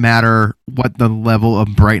does not matter what the level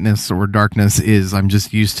of brightness or darkness is. I'm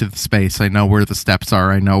just used to the space. I know where the steps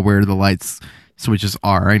are. I know where the lights switches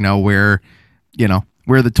are. I know where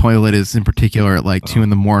the toilet is, in particular at like 2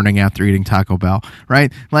 a.m. after eating Taco Bell,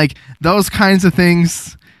 right? Like those kinds of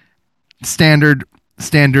things, standard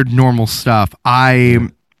normal stuff. I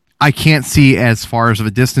can't see as far as of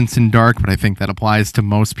a distance in dark, but I think that applies to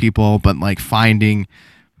most people. But like finding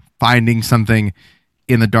something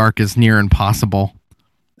in the dark is near impossible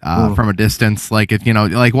from a distance. Like if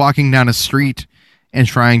like walking down a street and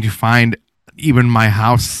trying to find even my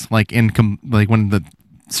house, like like when the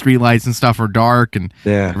street lights and stuff are dark and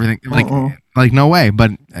everything, like no way.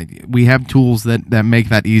 But we have tools that make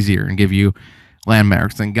that easier and give you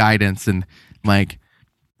landmarks and guidance, and like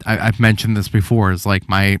I've mentioned this before, is like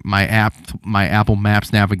my Apple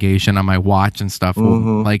Maps navigation on my watch and stuff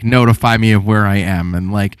will like notify me of where I am,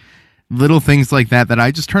 and like little things like that I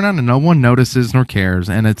just turn on and no one notices nor cares,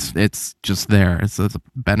 and it's just there. It's a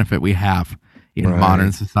benefit we have in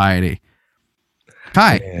modern society.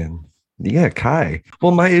 Kai. Yeah, Kai.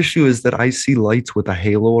 Well, my issue is that I see lights with a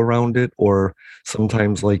halo around it, or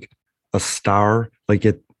sometimes like a star. Like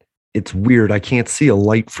it's weird. I can't see a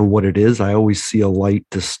light for what it is. I always see a light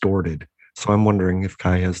distorted. So I'm wondering if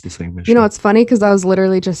Kai has the same issue. You know, it's funny because I was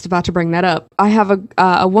literally just about to bring that up. I have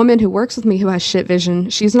a woman who works with me who has shit vision.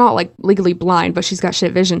 She's not like legally blind, but she's got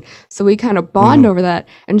shit vision. So we kind of bond over that.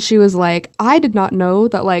 And she was like, I did not know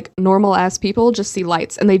that like normal ass people just see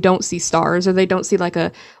lights and they don't see stars or they don't see like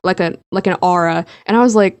an aura. And I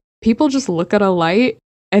was like, people just look at a light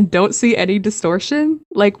and don't see any distortion?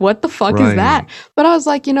 Like, what the fuck is that? But I was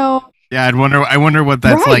like, you know. Yeah, I wonder what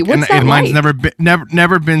that's like. What's And that mine's like?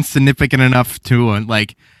 never been significant enough to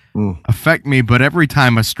affect me. But every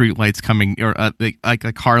time a street light's coming or like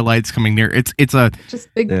a car light's coming near, it's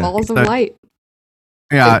just big balls of light.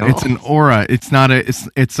 Yeah, it's an aura. It's not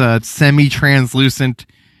it's a semi-translucent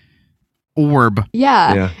orb.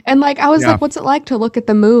 Yeah. And like I was like, what's it like to look at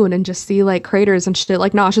the moon and just see like craters and shit?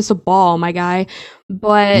 Like, no, it's just a ball, my guy.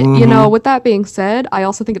 But you know, with that being said, I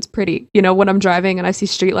also think it's pretty. You know, when I'm driving and I see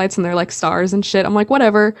streetlights and they're like stars and shit, I'm like,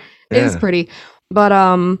 whatever, it is pretty. But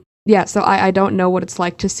yeah, so I don't know what it's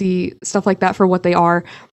like to see stuff like that for what they are.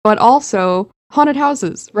 But also haunted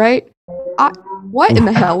houses, right? What in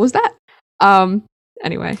the hell was that?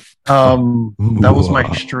 Anyway. That was my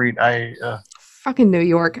street. Fucking New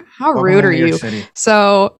York. How rude are you? City.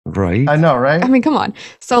 So right. I know, right? I mean, come on.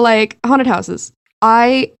 So like haunted houses.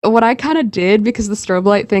 What I kind of did, because the strobe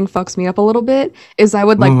light thing fucks me up a little bit, is I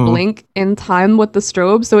would like blink in time with the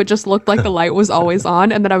strobe, so it just looked like the light was always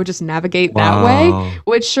on, and then I would just navigate that way,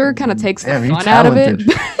 which sure kind of takes the fun out of it.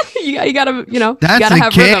 you gotta, you know, that's you gotta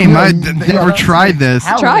have a game. rhythm. I've never tried this.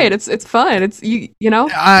 Try it. It's fun. It's you know.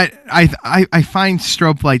 I find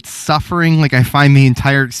strobe light suffering. Like I find the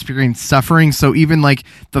entire experience suffering. So even like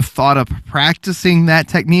the thought of practicing that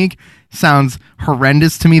technique sounds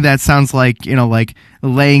horrendous to me. That sounds like, you know, like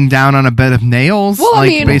laying down on a bed of nails. Well,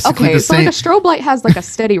 like I mean, basically okay, so like a strobe light has like a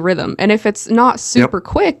steady rhythm, and if it's not super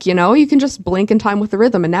quick, you know, you can just blink in time with the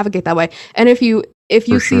rhythm and navigate that way. And if you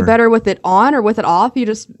see better with it on or with it off, you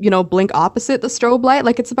just, you know, blink opposite the strobe light.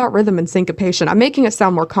 Like it's about rhythm and syncopation. I'm making it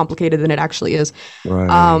sound more complicated than it actually is.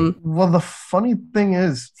 Right. Well, the funny thing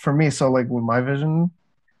is for me, so like with my vision,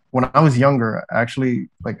 when I was younger, actually,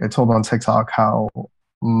 like I told on TikTok how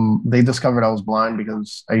they discovered I was blind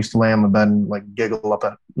because I used to lay on the bed and like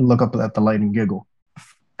look up at the light and giggle.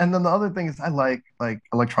 And then the other thing is I like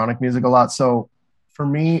electronic music a lot. So for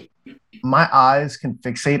me, my eyes can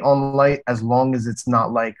fixate on light as long as it's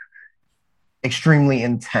not like extremely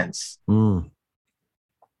intense.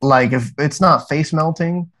 Like if it's not face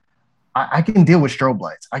melting, I can deal with strobe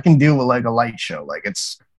lights. I can deal with like a light show. Like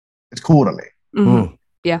it's cool to me.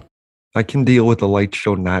 Yeah. I can deal with a light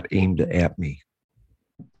show not aimed at me.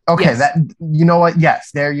 Okay, Yes. that, you know what?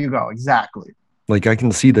 Yes, there you go. Exactly. Like I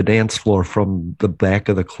can see the dance floor from the back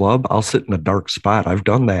of the club. I'll sit in a dark spot. I've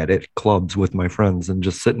done that at clubs with my friends and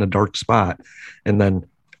just sit in a dark spot and then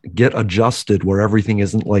get adjusted where everything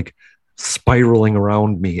isn't like spiraling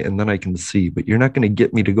around me, and then I can see. But you're not going to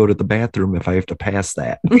get me to go to the bathroom if I have to pass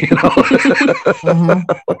that. You know?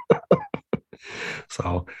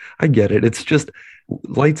 So I get it. It's just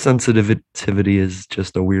light sensitivity is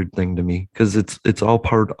just a weird thing to me because it's all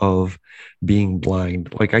part of being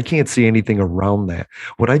blind. Like I can't see anything around that.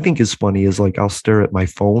 What I think is funny is like I'll stare at my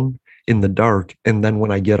phone in the dark, and then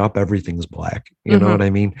when I get up, everything's black. You know what I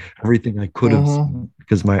mean? Everything I could have seen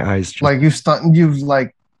because my eyes just, like you've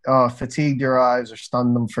like fatigued your eyes or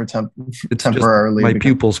stunned them for temporarily. my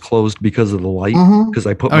pupils closed because of the light because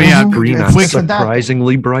I put Oh, my yeah, screen it's on quick.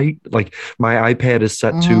 surprisingly bright. Like my iPad is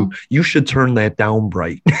set to, you should turn that down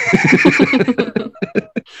bright.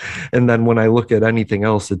 And then when I look at anything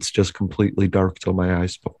else, it's just completely dark till my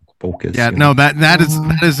eyes focus. Yeah, no,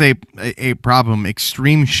 that is a problem.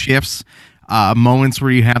 Extreme shifts, moments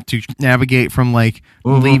where you have to navigate from like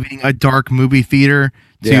leaving a dark movie theater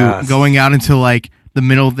to going out into like the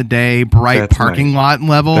middle of the day, bright parking lot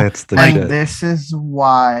level. That's the And shit. this is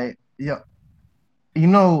why, you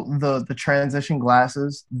know, the transition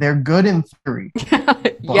glasses, they're good in theory.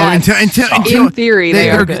 Yes. Until In theory, they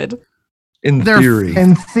are good. In theory,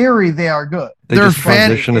 In theory, they are good. they they're just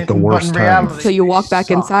transition at the but worst in time. reality, So you walk back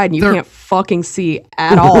suck. inside and you They're- can't fucking see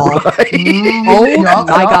at all. Oh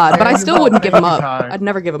my god! But I still wouldn't give them up. I'd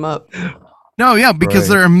never give them up. No, yeah, because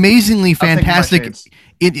Right. they're amazingly I'll take my fantastic. shades.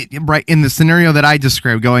 Right in the scenario that I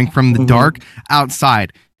described, going from the dark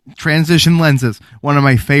outside, transition lenses, one of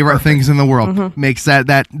my favorite things in the world, makes that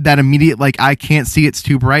immediate like I can't see, it's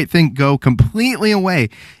too bright thing go completely away.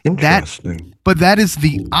 Interesting. But that is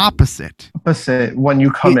the opposite Opposite when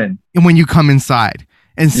you come in. when you come inside.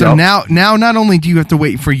 And so now not only do you have to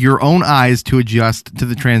wait for your own eyes to adjust to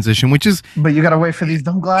the transition, which is, but you got to wait for these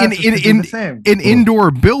dumb glasses to do the same. An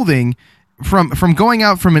indoor building, from going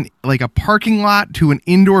out from a parking lot to an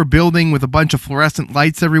indoor building with a bunch of fluorescent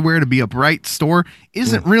lights everywhere to be a bright store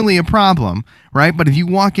isn't really a problem, right? But if you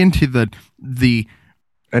walk into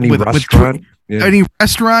any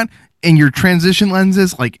restaurant and your transition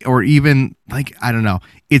lenses, or even I don't know,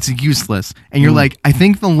 it's useless. And you're like, I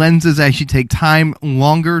think the lenses actually take time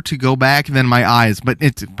longer to go back than my eyes, but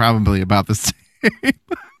it's probably about the same.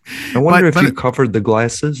 I wonder if you covered the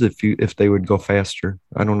glasses, if they would go faster.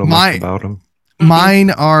 I don't know much about them. Mine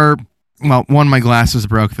are, one of my glasses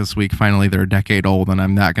broke this week. Finally, they're a decade old, and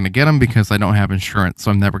I'm not going to get them because I don't have insurance, so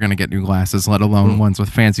I'm never going to get new glasses, let alone ones with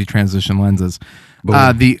fancy transition lenses.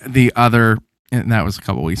 The other, and that was a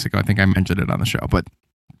couple weeks ago. I think I mentioned it on the show, but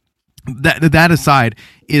that aside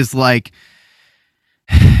is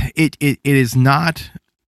it is not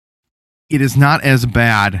as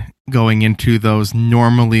bad going into those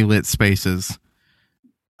normally lit spaces.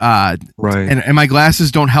 Right. And my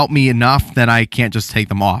glasses don't help me enough that I can't just take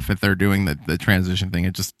them off if they're doing the transition thing.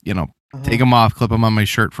 It just, take them off, clip them on my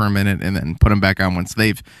shirt for a minute, and then put them back on once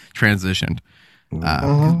they've transitioned.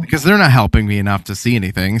 Because they're not helping me enough to see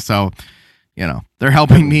anything. So, they're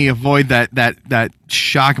helping me avoid that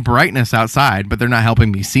shock brightness outside, but they're not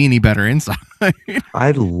helping me see any better inside.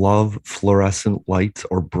 I love fluorescent lights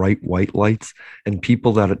or bright white lights, and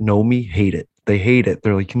people that know me hate it. They hate it.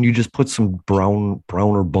 They're like, "Can you just put some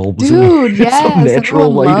browner bulbs in?" Dude, yes. Some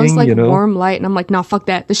natural lighting, loves, warm light, and I'm like, "No, fuck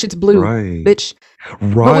that. This shit's blue, bitch."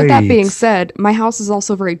 Right. But with that being said, my house is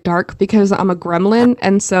also very dark because I'm a gremlin,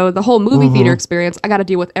 and so the whole movie theater experience I got to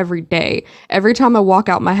deal with every day. Every time I walk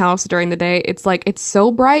out my house during the day, it's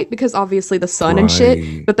so bright because obviously the sun and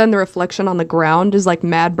shit, but then the reflection on the ground is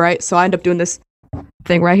mad bright, so I end up doing this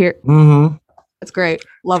thing right here. It's great.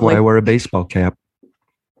 Lovely. That's why I wear a baseball cap.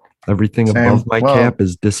 Everything above my cap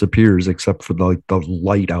disappears except for the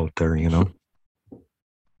light out there,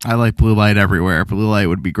 I like blue light everywhere. Blue light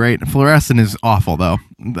would be great. Fluorescent is awful though.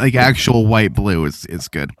 Actual white blue is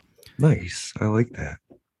good. Nice. I like that.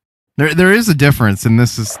 There is a difference, and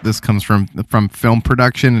this comes from film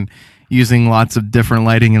production and using lots of different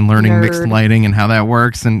lighting and learning mixed lighting and how that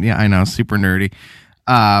works. And yeah, I know, super nerdy.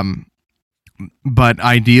 But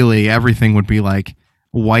ideally everything would be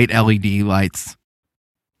white LED lights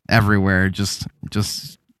everywhere, just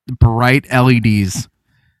bright LEDs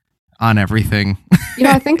on everything.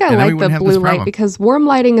 I think I like the blue light because warm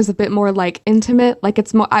lighting is a bit more intimate.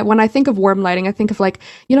 It's more, when I think of warm lighting, I think of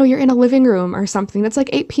you're in a living room or something that's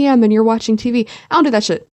 8 p.m. and you're watching TV. I don't do that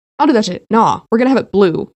shit. Nah, we're gonna have it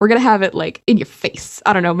blue. We're gonna have it in your face.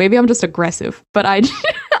 I don't know. Maybe I'm just aggressive, but I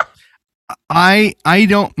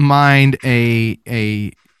don't mind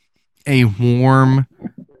a warm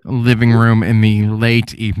living room in the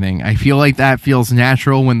late evening. I feel like that feels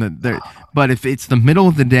natural but if it's the middle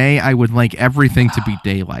of the day, I would like everything to be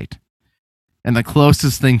daylight. And the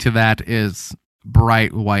closest thing to that is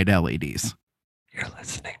bright white LEDs. You're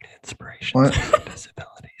listening to Inspirations and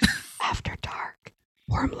Disabilities. After dark,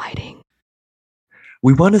 warm lighting.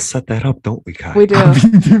 We want to set that up, don't we, Kai? We do.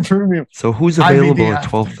 So who's available at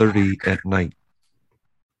 12:30 at night?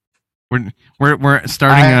 We're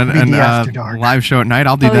starting a live show at night.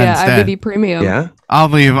 I'll do that instead. IBD Premium. Yeah, I'll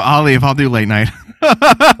leave. I'll do late night.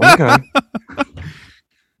 Okay.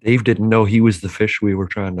 Dave didn't know he was the fish we were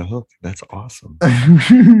trying to hook. That's awesome.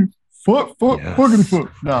 Foot. No,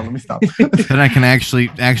 let me stop. Then I can actually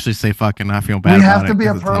say fuck and not feel bad. We have to be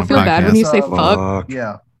a pro. Feel bad when you say fuck.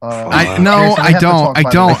 Yeah. I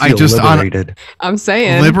don't. I just liberated. I'm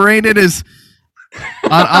saying liberated is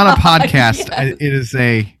on a podcast. It is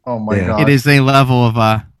a God. It is a level of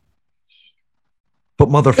But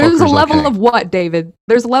motherfuckers. There's a level of what, David?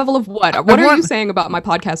 There's a level of what? What are you saying about my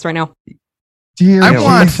podcast right now? Dear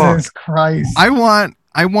Jesus Christ! I want.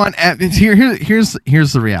 Here's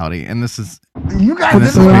the reality, and this is you guys.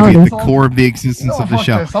 This is maybe the core of the existence of the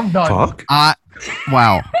show. I'm done. Fuck.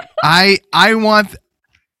 Wow. I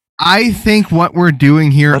think what we're doing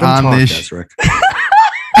here on this.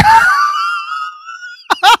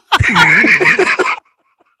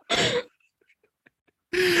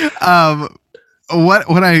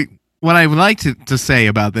 What I would like to say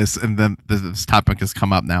about this, and then this topic has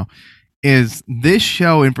come up now, is this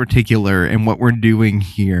show in particular and what we're doing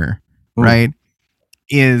here, right,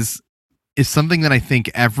 is something that I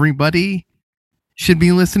think everybody should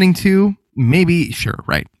be listening to. Maybe, sure,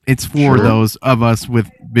 right. It's for those of us with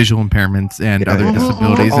visual impairments and other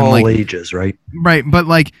disabilities. All and ages, right? Right, but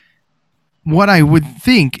what I would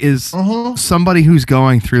think is somebody who's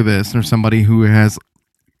going through this, or somebody who has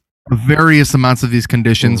various amounts of these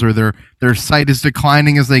conditions, or their sight is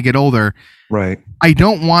declining as they get older. Right. I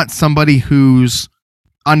don't want somebody who's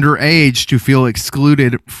underage to feel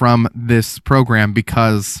excluded from this program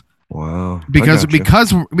because we're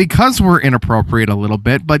inappropriate a little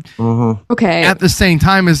bit, but okay. At the same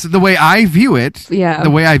time, is the way I view it. Yeah.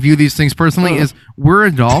 The way I view these things personally is we're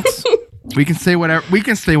adults. We can say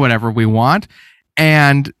whatever we want,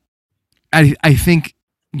 and I think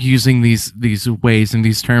using these ways and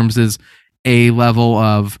these terms is a level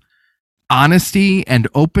of honesty and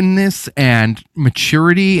openness and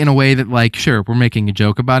maturity in a way that, like, sure, we're making a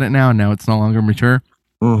joke about it now, and now it's no longer mature.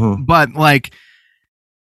 But like,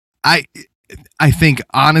 I think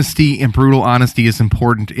honesty and brutal honesty is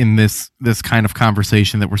important in this kind of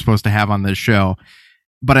conversation that we're supposed to have on this show.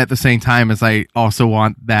 But at the same time, as I also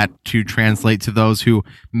want that to translate to those who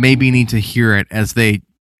maybe need to hear it as they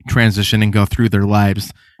transition and go through their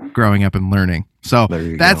lives growing up and learning. So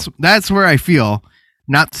that's where I feel.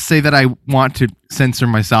 Not to say that I want to censor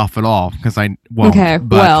myself at all, because I won't. Okay,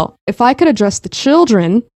 well, if I could address the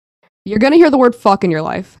children, you're going to hear the word fuck in your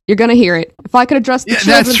life. You're going to hear it. If I could address the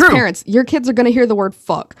children's parents, your kids are going to hear the word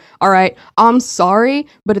fuck. All right? I'm sorry,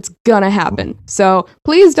 but it's going to happen. So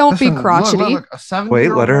please don't be crotchety. Look, wait,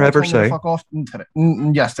 let her have her say. Fuck off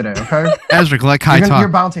yesterday, okay? Ezra, let Kai talk. You're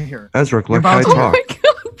bound to hear it. Ezra, let Kai talk. Oh my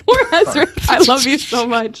God, poor Ezra. I love you so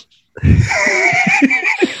much.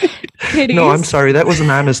 Kitties. No, I'm sorry. That was an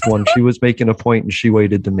honest one. She was making a point and she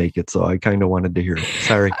waited to make it, so I kind of wanted to hear it.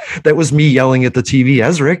 Sorry. That was me yelling at the TV.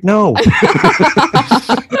 Ezric, no.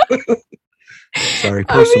 Sorry,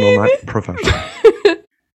 personal, not professional.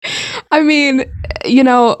 I mean,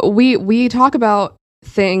 we talk about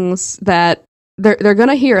things that they're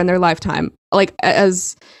gonna hear in their lifetime. Like,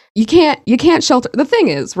 as you can't shelter. The thing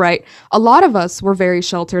is, right? A lot of us were very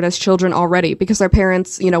sheltered as children already because our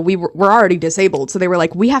parents, we were already disabled. So they were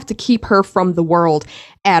like, we have to keep her from the world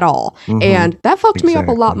at all. And that fucked me up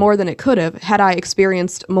a lot more than it could have had I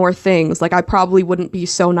experienced more things. Like, I probably wouldn't be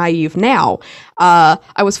so naive now.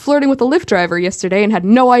 I was flirting with a Lyft driver yesterday and had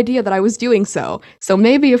no idea that I was doing so. So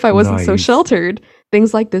maybe if I wasn't so sheltered,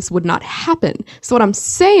 things like this would not happen. So what I'm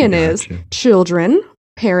saying is, children,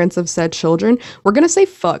 parents of said children, we're going to say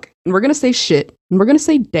fuck, and we're going to say shit, and we're going to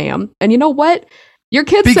say damn. And you know what? Your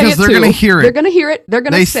kids say it too. Because they're going to hear it. They're going to hear it. They're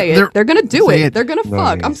going to say it. They're going to do it. They're going to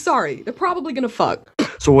fuck. I'm sorry. They're probably going to fuck.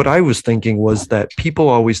 So what I was thinking was that people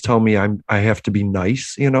always tell me I have to be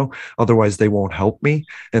nice, otherwise they won't help me.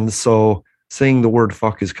 And so saying the word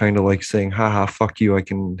fuck is kind of like saying, haha, fuck you. I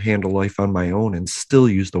can handle life on my own and still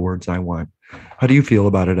use the words I want. How do you feel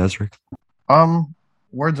about it, Ezra?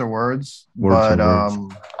 Words are words, but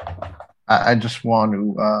I just want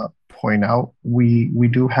to point out we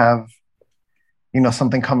do have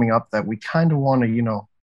something coming up that we kind of want to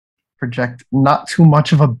project not too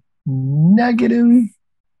much of a negative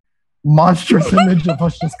monstrous image of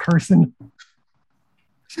us just cursing.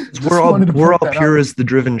 We're all pure as the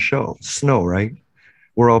driven snow, right?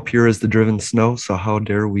 We're all pure as the driven snow, so how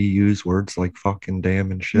dare we use words like fuck and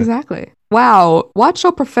damn and shit? Exactly. Wow. Watch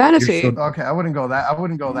your profanity. Okay, I wouldn't go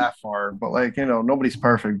that far, but nobody's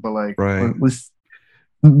perfect, but right.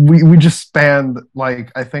 we just spanned I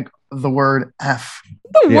think the word F.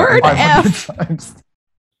 The word F. Times.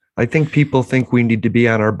 I think people think we need to be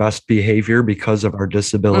on our best behavior because of our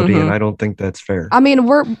disability, and I don't think that's fair. I mean,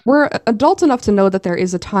 we're adult enough to know that there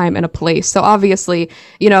is a time and a place. So obviously,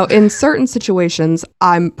 in certain situations,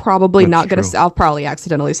 I'm probably not going to. I'll probably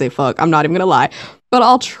accidentally say fuck. I'm not even going to lie, but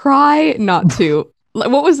I'll try not to.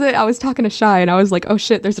 What was it? I was talking to Shy, and I was like, "Oh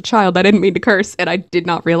shit, there's a child. I didn't mean to curse, and I did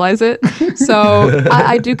not realize it." So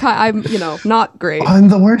I'm not great. I'm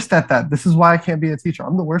the worst at that. This is why I can't be a teacher.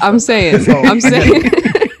 I'm the worst. I'm saying.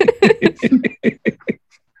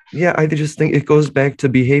 Yeah, I just think it goes back to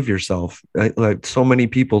behave yourself. Like so many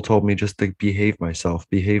people told me just to behave myself.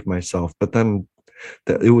 But then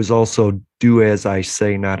it was also do as I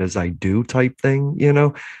say, not as I do type thing,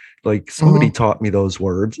 Like somebody taught me those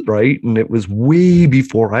words, right? And it was way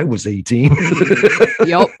before I was 18.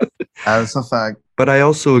 Yep. That's a fact. But I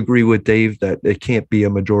also agree with Dave that it can't be a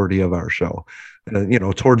majority of our show.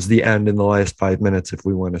 Towards the end in the last 5 minutes, if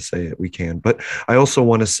we want to say it, we can. But I also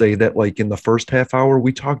want to say that in the first half hour,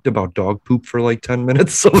 we talked about dog poop for 10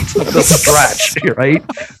 minutes. So it's not a stretch, right?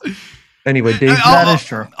 Anyway, Dave, that is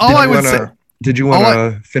true. Did you want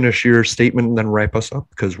to finish your statement and then wrap us up?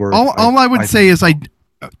 Because all I would say is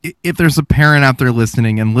if there's a parent out there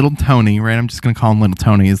listening and little Tony, right? I'm just going to call him little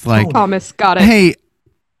Tony, is like, Thomas, got it. Hey,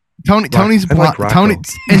 Tony's blind.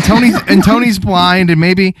 Tony's blind, and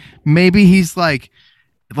maybe he's like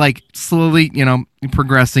slowly,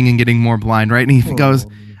 progressing and getting more blind, right? And he goes,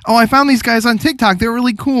 oh, I found these guys on TikTok. They're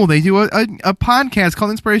really cool. They do a podcast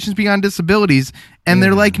called Inspirations Beyond Disabilities, and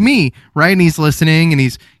they're like me, right? And he's listening and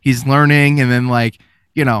he's learning, and then like,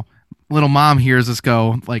 you know, little mom hears us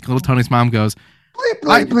go, like little Tony's mom goes,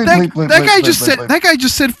 that guy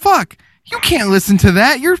just said, fuck, you can't listen to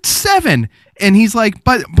that. You're 7. And he's like,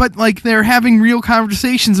 but like they're having real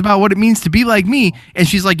conversations about what it means to be like me. And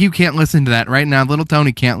she's like, you can't listen to that right now. Little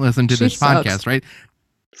Tony can't listen to this podcast, right?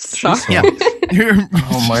 Yeah.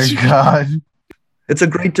 Oh my God. It's a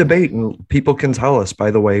great debate, and people can tell us,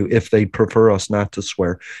 by the way, if they prefer us not to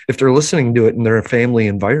swear. If they're listening to it in their family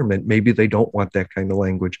environment, maybe they don't want that kind of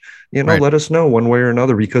language. You know, let us know one way or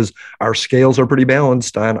another, because our scales are pretty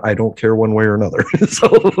balanced on I don't care one way or another. So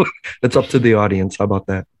it's up to the audience. How about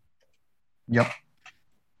that? Yep.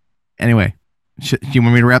 Anyway, do you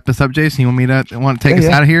want me to wrap this up, Jason? You want to take us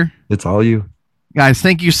out of here? It's all you. Guys,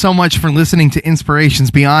 thank you so much for listening to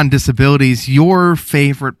Inspirations Beyond Disabilities, your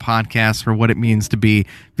favorite podcast for what it means to be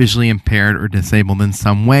visually impaired or disabled in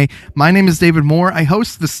some way. My name is David Moore. I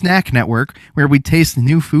host the Snack Network, where we taste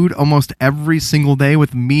new food almost every single day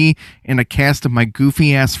with me and a cast of my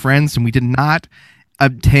goofy-ass friends, and we did not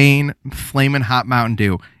obtain Flamin' Hot Mountain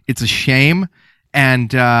Dew. It's a shame,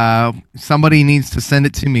 and somebody needs to send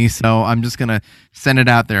it to me, so I'm just going to send it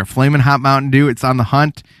out there. Flamin' Hot Mountain Dew, it's on the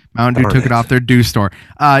hunt. Mountain Dew took it off their Dew store.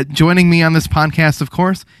 Joining me on this podcast, of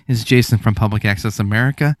course, is Jason from Public Access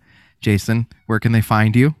America. Jason, where can they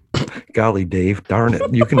find you? Golly, Dave, darn it.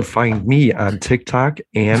 You can find me on TikTok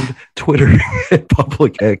and Twitter at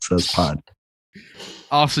Public Access Pod.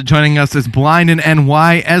 Also joining us is Blind in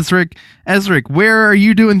NY, Ezric. Ezric, where are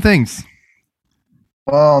you doing things?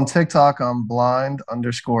 Well, on TikTok, I'm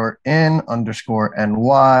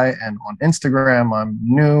blind_in_NY, and on Instagram, I'm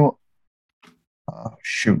new.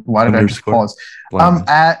 Why did I just pause? I'm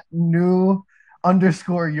at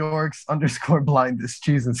new_Yorks_blindness.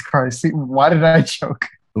 Jesus Christ. See, why did I choke?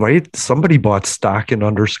 Right? Somebody bought stock in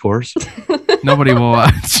underscores. Nobody will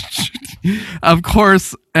watch. Of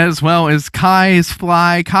course, as well as Kai's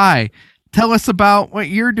Fly. Kai, tell us about what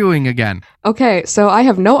you're doing again. Okay, so I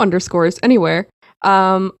have no underscores anywhere.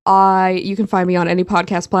 You can find me on any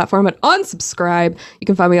podcast platform at Unsubscribe. You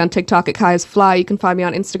can find me on TikTok at Kai's Fly. You can find me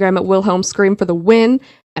on Instagram at Wilhelm Scream for the win.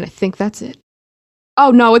 And I think that's it.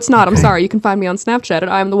 Oh, no, it's not. Okay. I'm sorry. You can find me on Snapchat at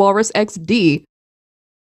I'm the Walrus XD.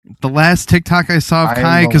 The last TikTok I saw of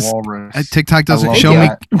Kai, because TikTok doesn't show me.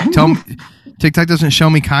 TikTok doesn't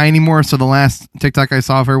show me Kai anymore. So the last TikTok I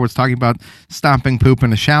saw of her was talking about stomping poop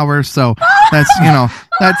in the shower. So that's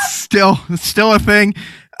that's still a thing.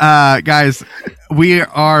 Guys, we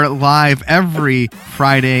are live every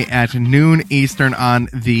Friday at noon Eastern on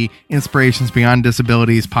the Inspirations Beyond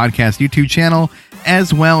Disabilities podcast YouTube channel,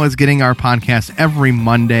 as well as getting our podcast every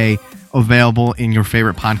Monday available in your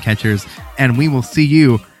favorite podcatchers. And we will see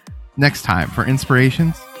you next time for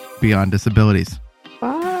Inspirations Beyond Disabilities.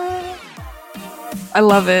 Bye. I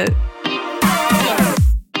love it.